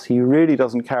process. He really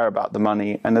doesn't care about the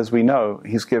money. And as we know,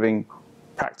 he's giving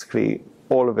practically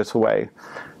all of it away.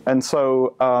 And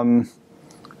so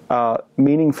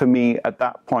meaning for me at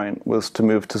that point was to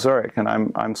move to Zurich, and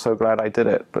I'm so glad I did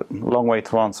it. But long way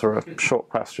to answer a short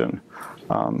question.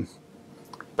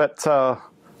 But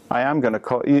I am going to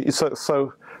call you.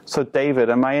 So David,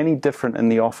 am I any different in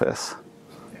the office?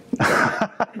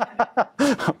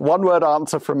 One word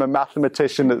answer from a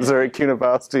mathematician at Zurich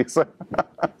University. So,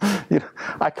 you know,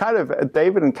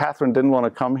 David and Catherine didn't want to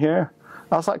come here.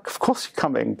 I was like, of course you're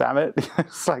coming, damn it.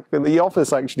 It's like the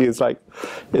office actually is a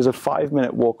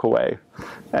 5-minute walk away.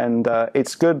 And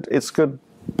it's good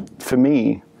for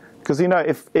me. Because, you know,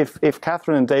 if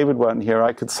Catherine and David weren't here,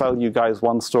 I could sell you guys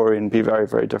one story and be very,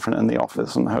 very different in the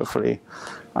office. And hopefully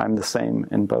I'm the same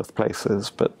in both places.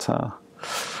 But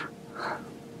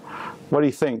what do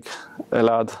you think,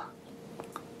 Elad?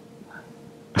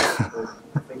 I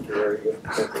think you're very good.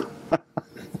 Thank you.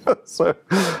 So,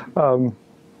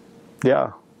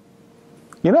 yeah.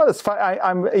 You know, it's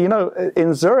I'm. You know,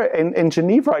 in Zurich, in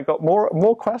Geneva, I got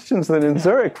more questions than in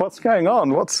Zurich. What's going on?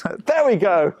 There we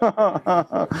go.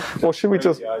 Or should we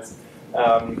just?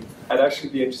 I'd actually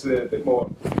be interested in a bit more.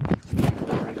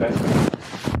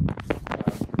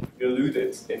 You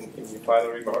alluded in your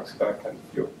final remarks about kind of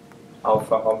your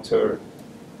alpha hunter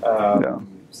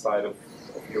side of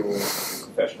your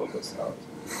professional personality.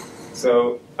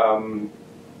 So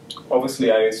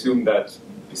obviously, I assume that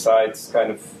besides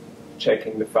kind of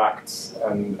checking the facts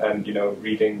and you know,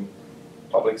 reading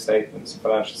public statements,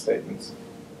 financial statements,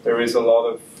 there is a lot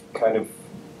of kind of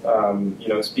you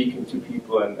know, speaking to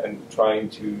people and trying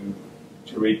to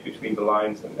read between the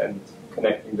lines and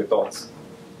connecting the dots.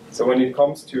 So when it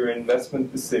comes to your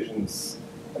investment decisions,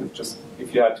 and just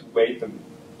if you had to weight them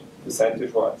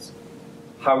percentage-wise,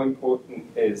 how important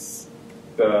is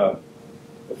the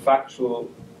factual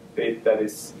bit that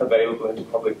is available in the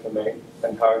public domain,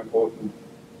 and how important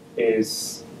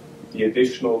is the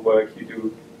additional work you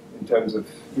do in terms of,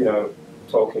 you know,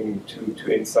 talking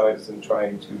to insiders and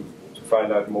trying to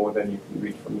find out more than you can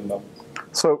read from the numbers?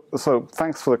 So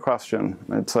thanks for the question.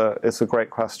 It's a great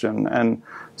question. And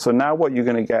so now what you're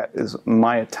going to get is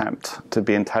my attempt to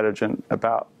be intelligent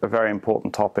about a very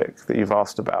important topic that you've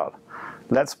asked about.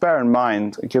 Let's bear in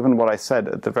mind, given what I said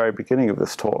at the very beginning of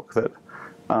this talk, that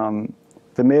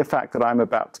the mere fact that I'm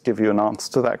about to give you an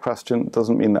answer to that question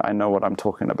doesn't mean that I know what I'm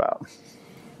talking about.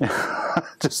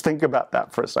 Just think about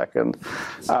that for a second.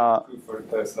 For the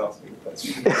person asking the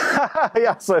question.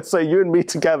 Yeah, so you and me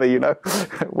together, you know,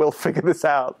 we'll figure this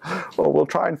out, or we'll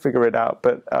try and figure it out.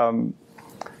 But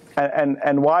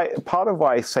and why, part of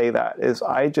why I say that is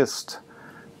I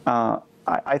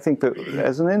think that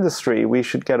as an industry we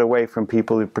should get away from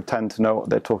people who pretend to know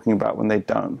what they're talking about when they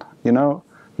don't. You know,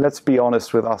 let's be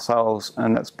honest with ourselves,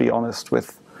 and let's be honest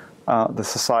with the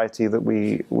society that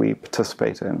we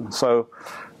participate in. So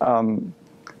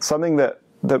something that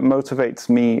motivates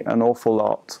me an awful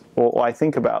lot, or I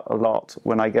think about a lot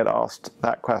when I get asked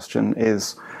that question,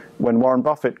 is when Warren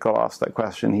Buffett got asked that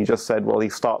question, he just said, well, he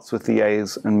starts with the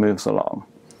A's and moves along.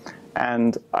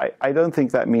 And I don't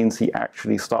think that means he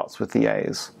actually starts with the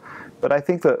A's. But I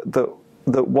think that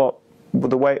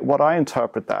what I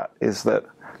interpret that is that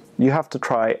you have to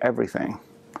try everything.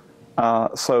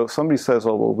 So somebody says,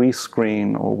 oh, well, we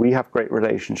screen, or we have great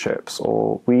relationships,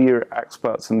 or we are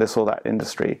experts in this or that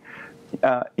industry.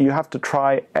 You have to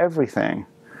try everything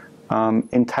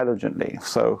intelligently.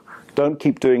 So don't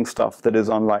keep doing stuff that is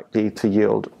unlikely to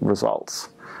yield results.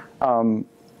 And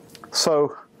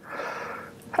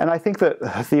I think that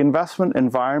the investment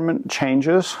environment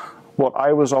changes. What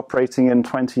I was operating in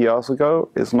 20 years ago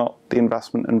is not the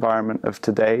investment environment of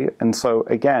today. And so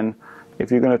again,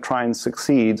 if you're going to try and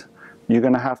succeed, you're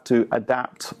going to have to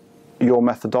adapt your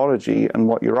methodology and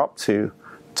what you're up to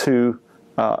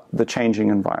the changing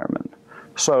environment.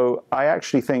 So I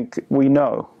actually think we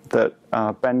know that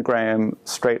Ben Graham,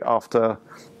 straight after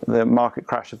the market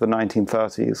crash of the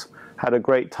 1930s, had a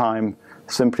great time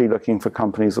simply looking for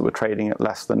companies that were trading at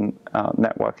less than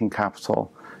net working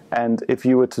capital. And if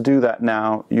you were to do that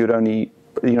now, you'd only,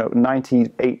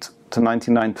 98 to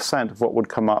 99% of what would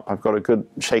come up, I've got a good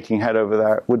shaking head over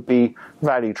there, would be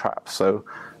value traps. So,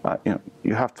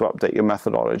 you have to update your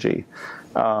methodology.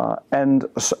 And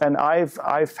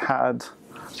I've had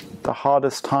the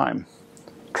hardest time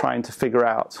trying to figure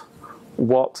out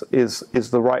what is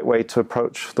the right way to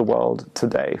approach the world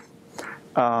today.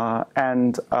 So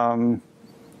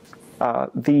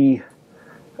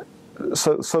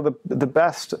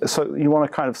you want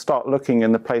to kind of start looking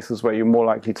in the places where you're more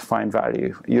likely to find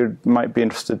value. You might be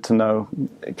interested to know,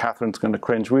 Catherine's going to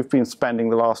cringe, we've been spending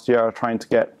the last year trying to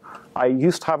get, I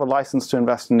used to have a license to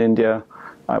invest in India.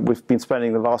 We've been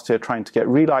spending the last year trying to get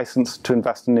relicensed to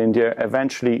invest in India.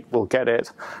 Eventually we'll get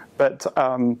it. But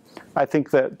I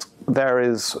think that there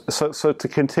is, so to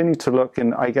continue to look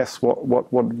in, I guess,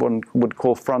 what one would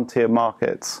call frontier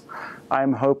markets,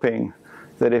 I'm hoping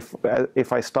that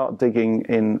if I start digging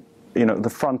in, the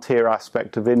frontier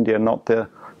aspect of India, not the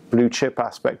blue chip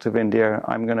aspect of India,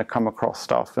 I'm going to come across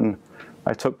stuff. And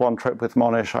I took one trip with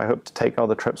Monish. I hope to take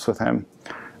other trips with him.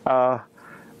 I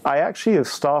actually have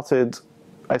started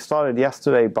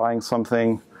yesterday buying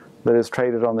something that is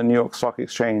traded on the New York Stock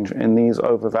Exchange in these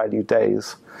overvalued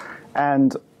days.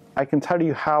 And I can tell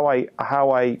you how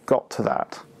I got to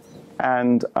that.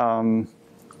 And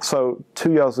so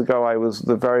 2 years ago, I was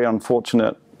the very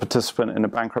unfortunate participant in a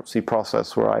bankruptcy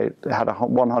process where I had a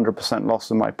 100%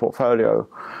 loss in my portfolio.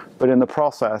 But in the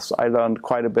process, I learned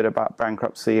quite a bit about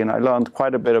bankruptcy, and I learned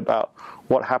quite a bit about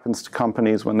what happens to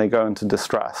companies when they go into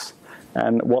distress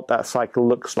and what that cycle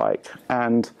looks like,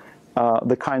 and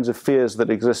the kinds of fears that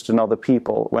exist in other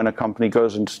people when a company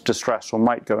goes into distress or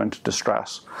might go into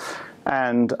distress.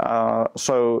 And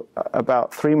so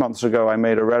about 3 months ago, I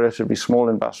made a relatively small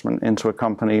investment into a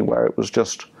company where it was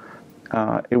just,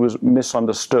 it was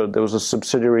misunderstood. There was a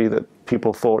subsidiary that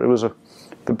people thought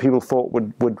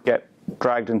would get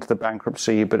dragged into the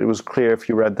bankruptcy, but it was clear if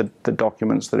you read the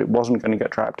documents that it wasn't going to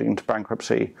get dragged into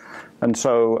bankruptcy. And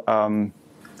so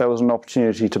there was an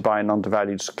opportunity to buy an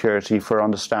undervalued security for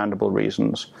understandable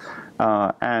reasons.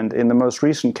 And in the most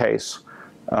recent case,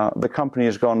 the company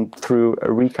has gone through a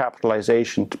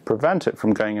recapitalization to prevent it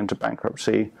from going into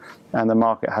bankruptcy, and the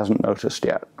market hasn't noticed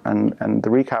yet. And the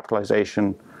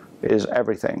recapitalization is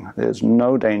everything. There's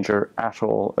no danger at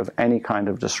all of any kind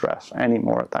of distress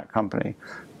anymore at that company,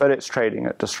 but it's trading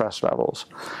at distress levels.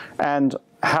 And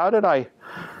how did I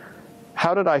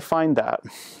find that?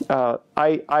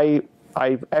 I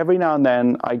every now and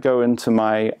then I go into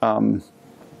my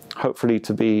hopefully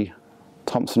to be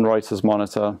Thomson Reuters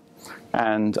monitor,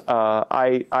 And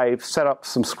I've set up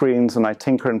some screens, and I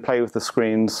tinker and play with the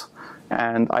screens,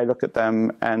 and I look at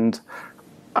them, and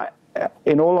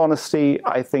in all honesty,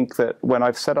 I think that when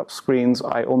I've set up screens,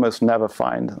 I almost never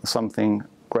find something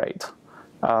great.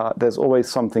 There's always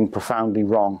something profoundly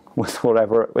wrong with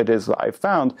whatever it is that I've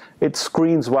found. It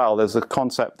screens well. There's a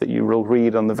concept that you will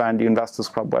read on the Vandy Investors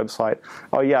Club website.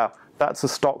 Oh yeah, that's a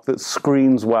stock that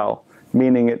screens well,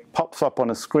 meaning it pops up on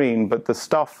a screen, but the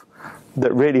stuff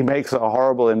that really makes it a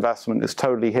horrible investment is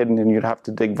totally hidden, and you'd have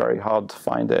to dig very hard to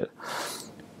find it.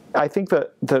 I think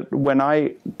that when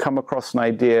I come across an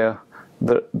idea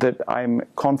that I'm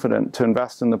confident to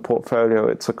invest in the portfolio,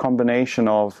 it's a combination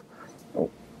of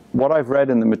what I've read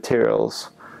in the materials,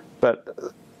 but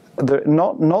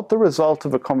not the result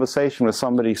of a conversation where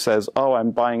somebody says, oh,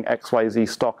 I'm buying XYZ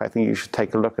stock, I think you should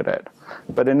take a look at it.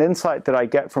 But an insight that I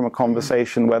get from a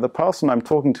conversation where the person I'm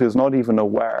talking to is not even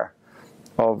aware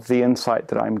of the insight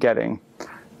that I'm getting.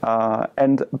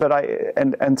 And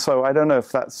so I don't know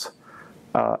if that's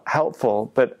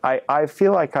helpful, but I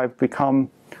feel like I've become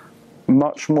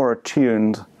much more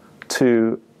attuned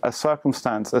to a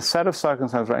circumstance, a set of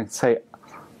circumstances where I can say,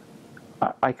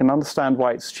 I can understand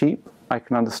why it's cheap, I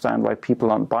can understand why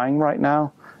people aren't buying right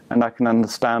now, and I can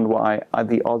understand why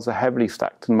the odds are heavily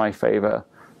stacked in my favor.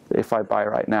 If I buy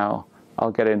right now,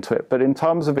 I'll get into it. But in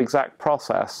terms of exact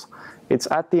process, it's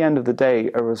at the end of the day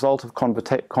a result of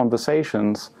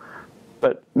conversations,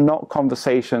 but not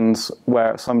conversations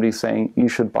where somebody's saying you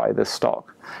should buy this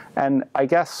stock. And I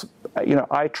guess, you know,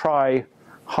 I try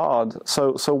hard.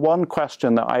 So one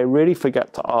question that I really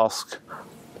forget to ask,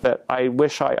 that I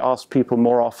wish I asked people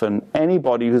more often,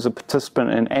 anybody who's a participant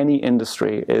in any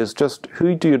industry, is just,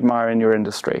 who do you admire in your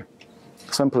industry?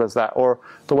 Simple as that. Or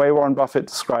the way Warren Buffett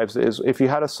describes it is, if you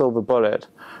had a silver bullet,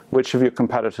 which of your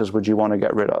competitors would you want to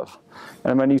get rid of?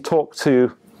 And when you talk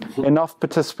to enough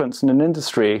participants in an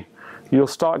industry, you'll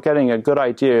start getting a good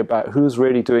idea about who's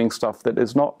really doing stuff that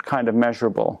is not kind of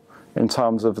measurable in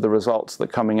terms of the results that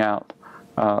are coming out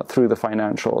through the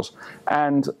financials.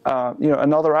 And you know,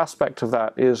 another aspect of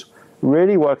that is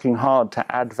really working hard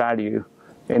to add value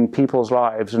in people's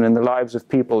lives and in the lives of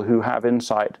people who have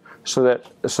insight, so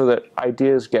that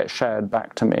ideas get shared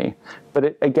back to me.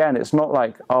 But again, it's not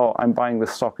like, oh, I'm buying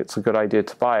this stock, it's a good idea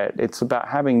to buy it. It's about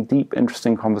having deep,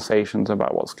 interesting conversations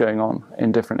about what's going on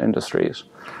in different industries.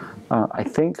 I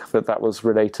think that was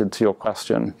related to your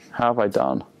question. How have I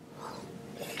done?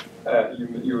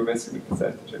 You were missing the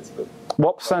percentages, but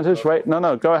what percentage? Wait,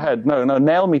 no, go ahead. No,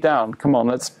 nail me down. Come on,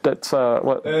 let's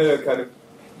what? No, kind of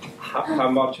how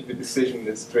much of a decision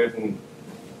is driven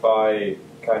by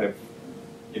kind of,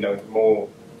 you know, the more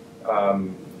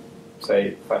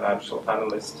say financial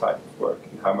analyst type of work,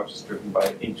 and how much is driven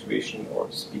by intuition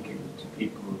or speaking to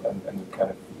people and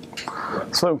kind of.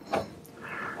 Yeah. So,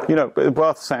 you know,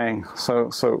 worth saying.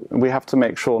 So we have to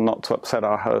make sure not to upset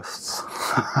our hosts.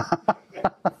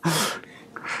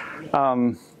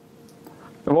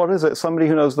 What is it? Somebody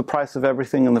who knows the price of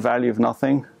everything and the value of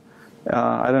nothing?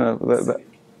 I don't know.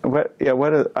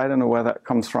 I don't know where that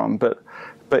comes from, but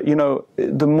you know,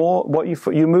 the more what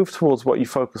you move towards what you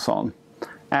focus on,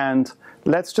 and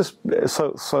let's just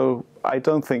so I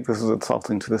don't think this is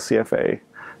insulting to the CFA,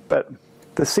 but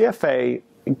the CFA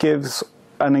gives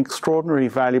an extraordinarily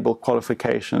valuable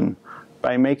qualification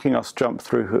by making us jump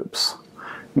through hoops.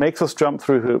 Makes us jump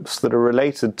through hoops that are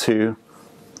related to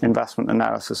investment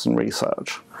analysis and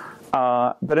research.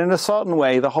 But in a certain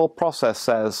way, the whole process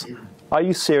says, are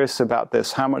you serious about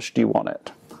this? How much do you want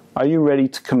it? Are you ready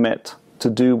to commit to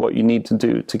do what you need to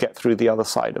do to get through the other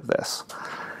side of this?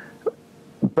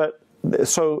 But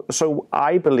so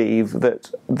I believe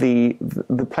that the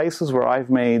places where I've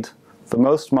made the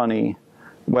most money,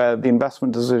 where the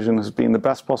investment decision has been the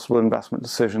best possible investment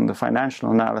decision, the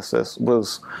financial analysis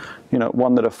was, you know,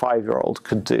 one that a 5-year-old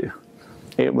could do.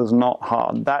 It was not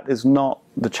hard. That is not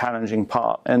the challenging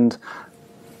part. And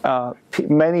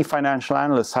many financial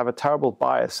analysts have a terrible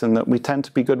bias in that we tend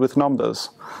to be good with numbers.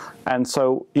 And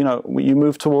so, you know, you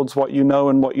move towards what you know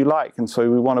and what you like. And so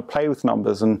we want to play with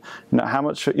numbers. And, you know, how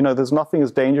much, you know, there's nothing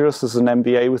as dangerous as an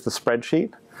MBA with a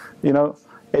spreadsheet. You know,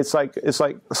 it's like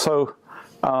so.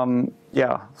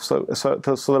 Yeah, so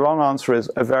the long answer is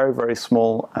a very, very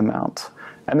small amount.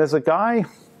 And there's a guy,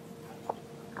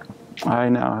 I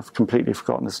now have completely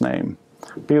forgotten his name.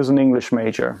 He was an English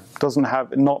major,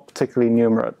 not particularly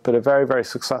numerate, but a very, very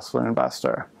successful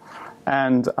investor.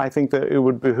 And I think that it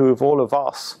would behoove all of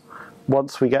us,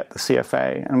 once we get the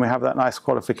CFA and we have that nice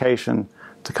qualification,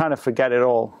 to kind of forget it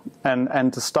all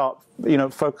and to start, you know,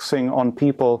 focusing on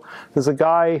people. There's a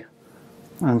guy,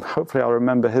 and hopefully I'll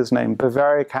remember his name,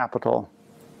 Bavaria Capital.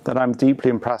 that I'm deeply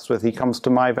impressed with. He comes to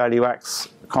my Value X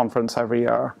conference every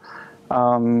year.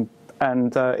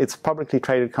 It's a publicly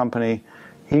traded company.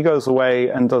 He goes away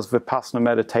and does Vipassana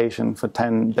meditation for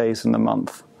 10 days in the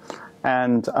month.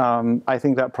 And I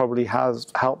think that probably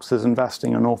helps his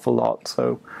investing an awful lot.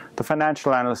 So the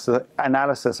financial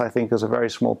analysis, I think, is a very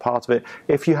small part of it.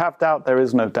 If you have doubt, there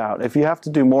is no doubt. If you have to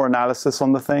do more analysis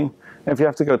on the thing, if you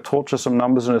have to go torture some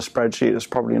numbers in a spreadsheet, it's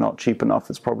probably not cheap enough.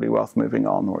 It's probably worth moving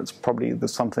on, or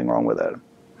there's something wrong with it.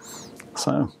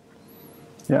 So,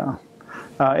 yeah.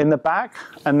 In the back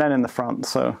and then in the front.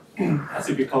 So has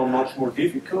it become much more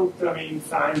difficult? I mean,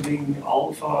 finding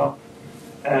alpha,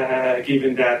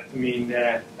 given that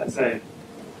let's say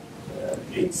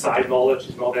inside knowledge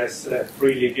is not as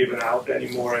freely given out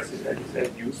anymore as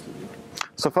it used to be.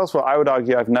 So first of all, I would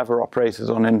argue I've never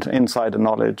operated on insider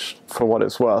knowledge for what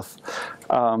it's worth.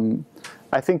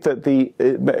 I think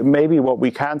that maybe what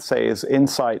we can say is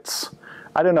insights.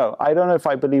 I don't know if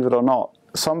I believe it or not.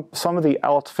 Some of the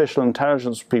artificial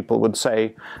intelligence people would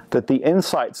say that the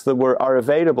insights that are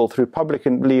available through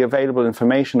publicly available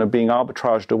information are being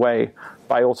arbitraged away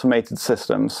by automated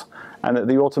systems, and that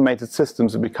the automated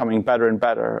systems are becoming better and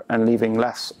better and leaving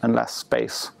less and less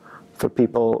space for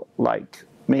people like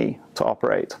me to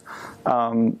operate.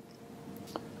 I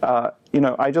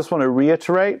just want to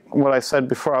reiterate what I said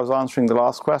before I was answering the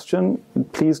last question.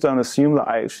 Please don't assume that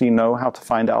I actually know how to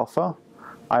find alpha.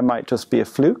 I might just be a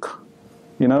fluke.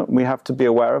 We have to be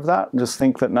aware of that. Just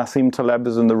think that Nassim Taleb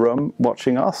is in the room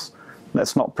watching us.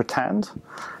 Let's not pretend.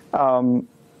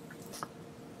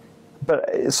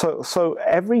 So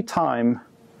every time,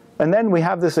 and then we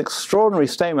have this extraordinary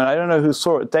statement. I don't know who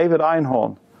saw it. David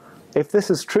Einhorn. If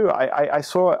this is true, I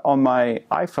saw it on my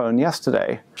iPhone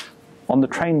yesterday on the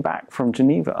train back from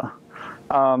Geneva.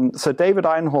 So David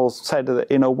Einhorn said that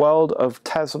in a world of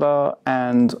Tesla,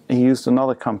 and he used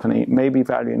another company, maybe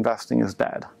value investing is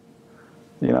dead.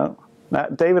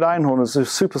 David Einhorn is a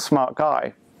super smart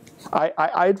guy.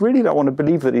 I really don't want to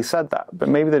believe that he said that, but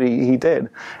maybe that he did.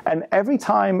 And every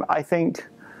time I think,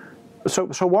 so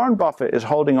Warren Buffett is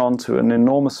holding on to an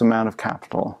enormous amount of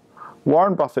capital.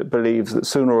 Warren Buffett believes that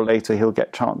sooner or later he'll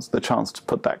get the chance to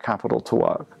put that capital to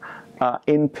work.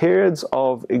 In periods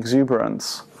of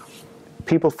exuberance,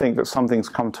 people think that something's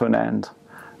come to an end,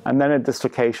 and then a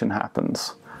dislocation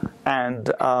happens.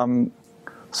 And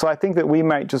so I think that we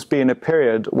might just be in a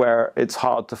period where it's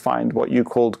hard to find what you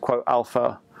called, quote,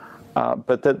 alpha,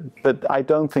 but I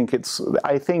don't think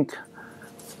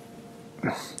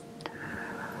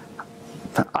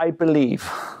I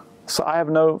believe, so I have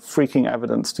no freaking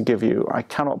evidence to give you, I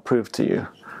cannot prove to you,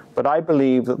 but I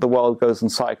believe that the world goes in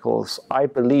cycles. I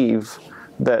believe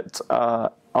that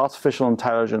artificial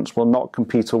intelligence will not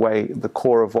compete away the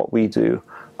core of what we do.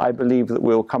 I believe that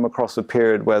we'll come across a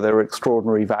period where there are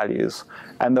extraordinary values,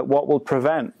 and that what will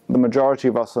prevent the majority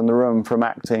of us in the room from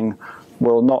acting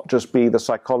will not just be the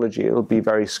psychology, it'll be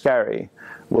very scary,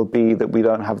 will be that we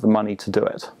don't have the money to do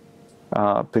it.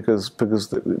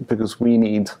 Because we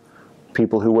need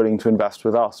people who are willing to invest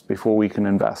with us before we can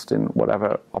invest in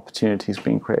whatever opportunity is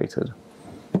being created.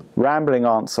 Rambling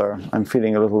answer. I'm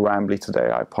feeling a little rambly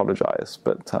today, I apologize,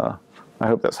 but I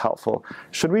hope that's helpful.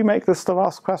 Should we make this the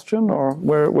last question, or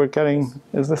we're getting,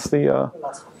 is this the,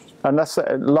 unless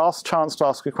last chance to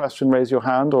ask a question, raise your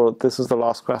hand, or this is the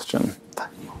last question?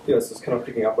 Yes, just kind of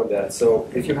picking up on that. So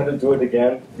if you had to do it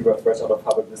again, you were fresh out of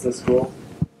Harvard Business School,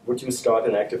 would you start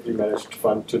an actively managed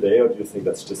fund today, or do you think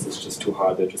it's just too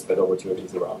hard, there's just better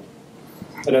opportunities around?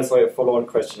 And then, so a follow-on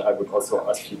question, I would also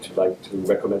ask you to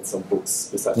recommend some books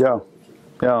besides.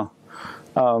 Yeah.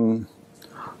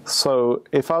 So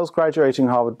if I was graduating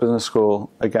Harvard Business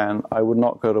School again, I would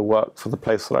not go to work for the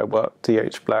place that I worked,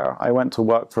 D.H. Blair. I went to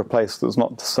work for a place that was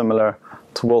not dissimilar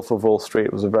to Wolf of Wall Street.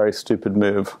 It was a very stupid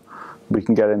move. We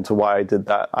can get into why I did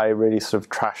that. I really sort of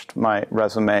trashed my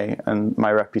resume and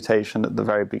my reputation at the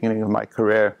very beginning of my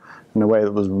career in a way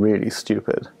that was really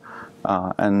stupid.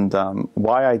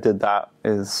 Why I did that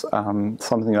is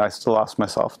something that I still ask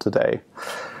myself today.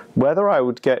 Whether I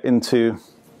would get into...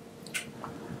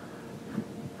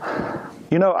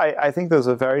 I think there's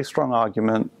a very strong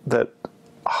argument that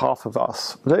half of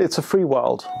us, it's a free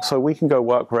world, so we can go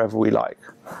work wherever we like,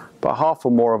 but half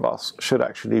or more of us should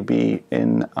actually be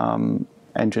in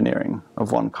engineering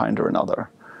of one kind or another.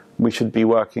 We should be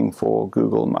working for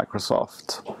Google,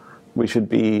 Microsoft. We should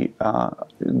be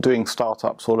doing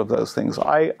startups, all of those things.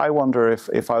 I wonder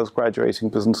if I was graduating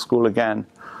business school again,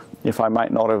 if I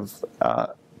might not have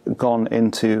gone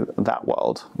into that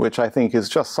world, which I think is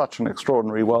just such an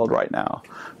extraordinary world right now,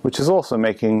 which is also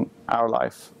making our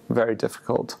life very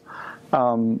difficult.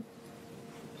 And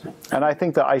I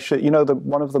think that I should,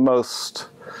 one of the most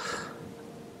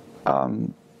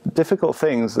difficult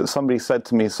things that somebody said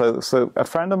to me. So a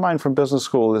friend of mine from business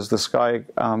school is this guy,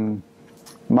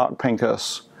 Mark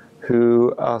Pincus,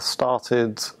 who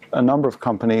started a number of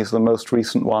companies, the most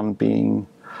recent one being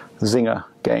Zynga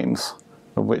Games,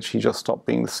 of which he just stopped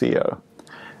being the CEO.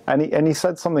 And he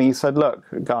said something, he said, look,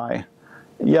 Guy,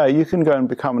 yeah, you can go and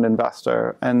become an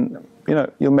investor and, you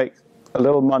know, you'll make a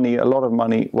little money, a lot of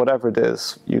money, whatever it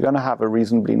is, you're going to have a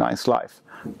reasonably nice life.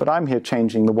 But I'm here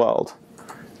changing the world.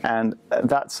 And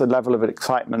that's a level of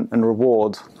excitement and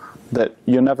reward that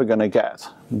you're never going to get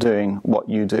doing what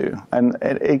you do. And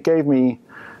it gave me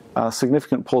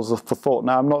significant pause for thought.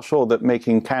 Now, I'm not sure that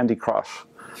making Candy Crush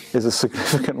is a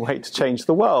significant way to change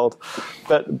the world,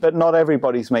 but not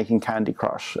everybody's making Candy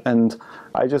Crush. And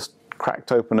I just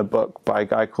cracked open a book by a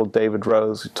guy called David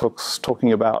Rose, who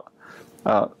talking about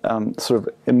sort of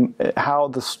how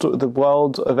the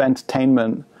world of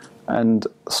entertainment and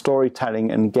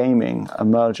storytelling and gaming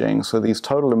emerging. So these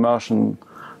total immersion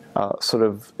sort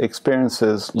of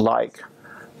experiences, like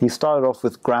he started off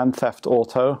with Grand Theft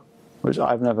Auto, which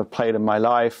I've never played in my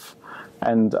life,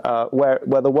 and where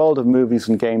the world of movies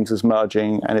and games is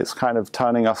merging, and it's kind of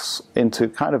turning us into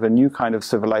kind of a new kind of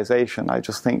civilization. I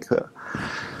just think that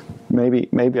maybe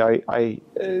I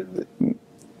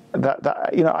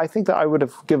think that I would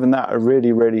have given that a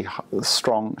really, really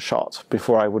strong shot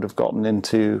before I would have gotten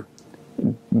into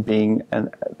being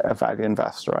a value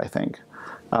investor, I think.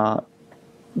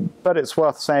 But it's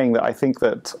worth saying that I think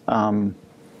that I'm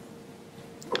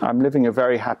living a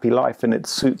very happy life, and it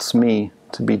suits me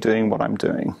to be doing what I'm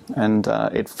doing, and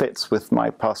it fits with my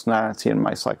personality and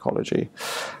my psychology.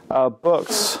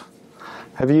 Books.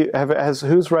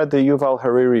 Who's read the Yuval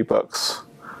Harari books?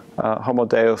 Homo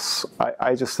Deus.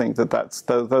 I just think that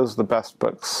those are the best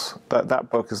books. That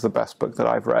book is the best book that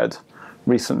I've read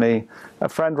recently. A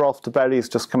friend, Rolf Debelli, has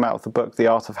just come out with the book The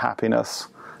Art of Happiness.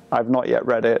 I've not yet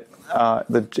read it.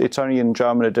 It's only in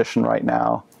German edition right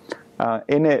now.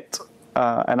 In it,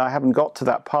 and I haven't got to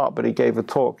that part, but he gave a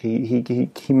talk.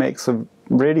 He makes a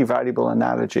really valuable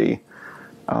analogy,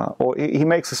 or he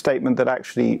makes a statement that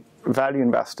actually value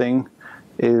investing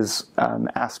is an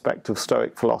aspect of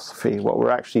Stoic philosophy. What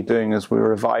we're actually doing is we're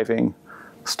reviving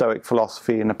Stoic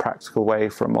philosophy in a practical way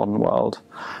for a modern world.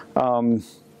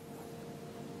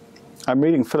 I'm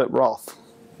reading Philip Roth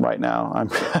right now. I'm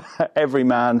Every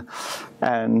Man,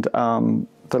 and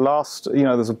the last,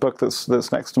 there's a book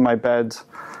that's next to my bed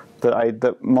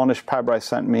that Monish Pabrai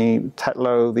sent me,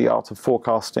 Tetlow, The Art of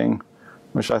Forecasting,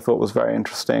 which I thought was very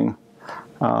interesting.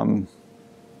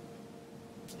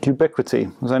 Ubiquity.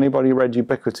 Has anybody read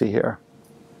Ubiquity here?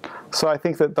 So I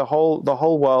think that the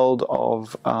whole world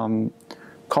of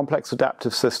complex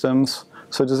adaptive systems.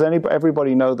 So does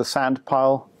everybody know the sand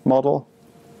pile model?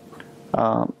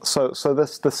 So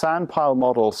the sand pile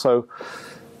model. So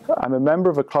I'm a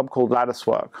member of a club called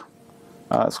Latticework.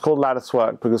 It's called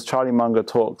Latticework because Charlie Munger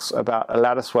talks about a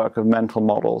latticework of mental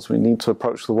models. We need to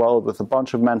approach the world with a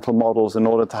bunch of mental models in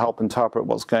order to help interpret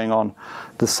what's going on.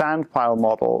 The sand pile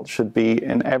model should be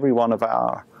in every one of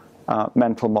our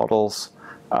mental models.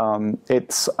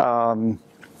 The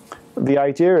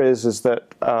idea is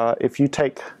that if you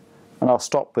take, and I'll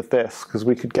stop with this because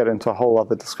we could get into a whole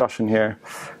other discussion here.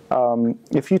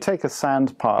 If you take a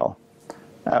sand pile,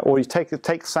 or you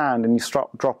take sand and you start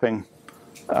dropping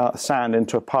sand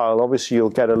into a pile, obviously you'll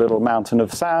get a little mountain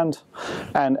of sand,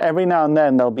 and every now and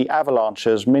then there'll be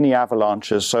avalanches, mini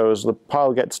avalanches. So as the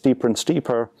pile gets steeper and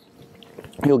steeper,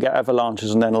 you'll get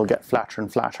avalanches, and then it'll get flatter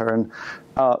and flatter. And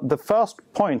the first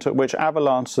point at which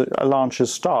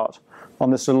avalanches start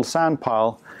on this little sand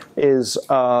pile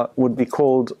would be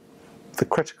called the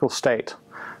critical state.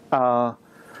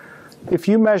 If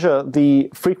you measure the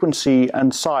frequency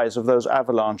and size of those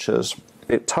avalanches,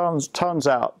 it turns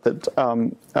out that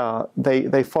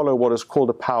they follow what is called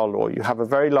a power law. You have a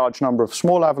very large number of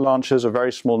small avalanches, a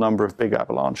very small number of big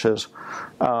avalanches,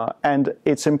 and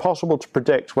it's impossible to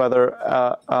predict whether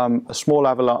a small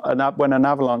avalanche, when an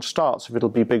avalanche starts, if it'll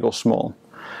be big or small.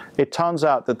 It turns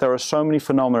out that there are so many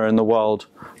phenomena in the world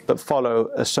that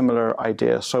follow a similar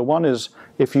idea. So one is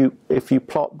if you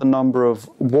plot the number of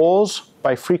wars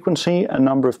by frequency and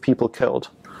number of people killed,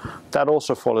 that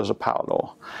also follows a power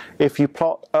law. If you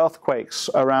plot earthquakes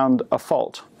around a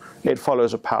fault, it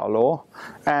follows a power law.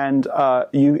 And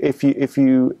if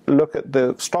you look at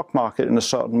the stock market in a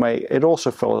certain way, it also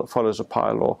follows a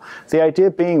power law. The idea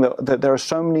being that there are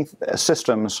so many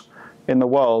systems in the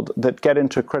world that get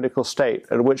into a critical state,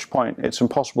 at which point it's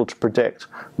impossible to predict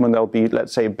when there'll be,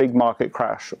 let's say, a big market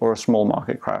crash or a small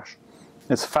market crash.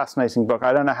 It's a fascinating book.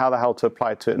 I don't know how the hell to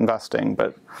apply it to investing,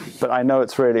 but I know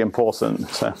it's really important.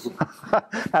 So.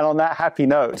 And on that happy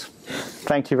note,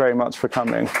 thank you very much for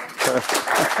coming. So,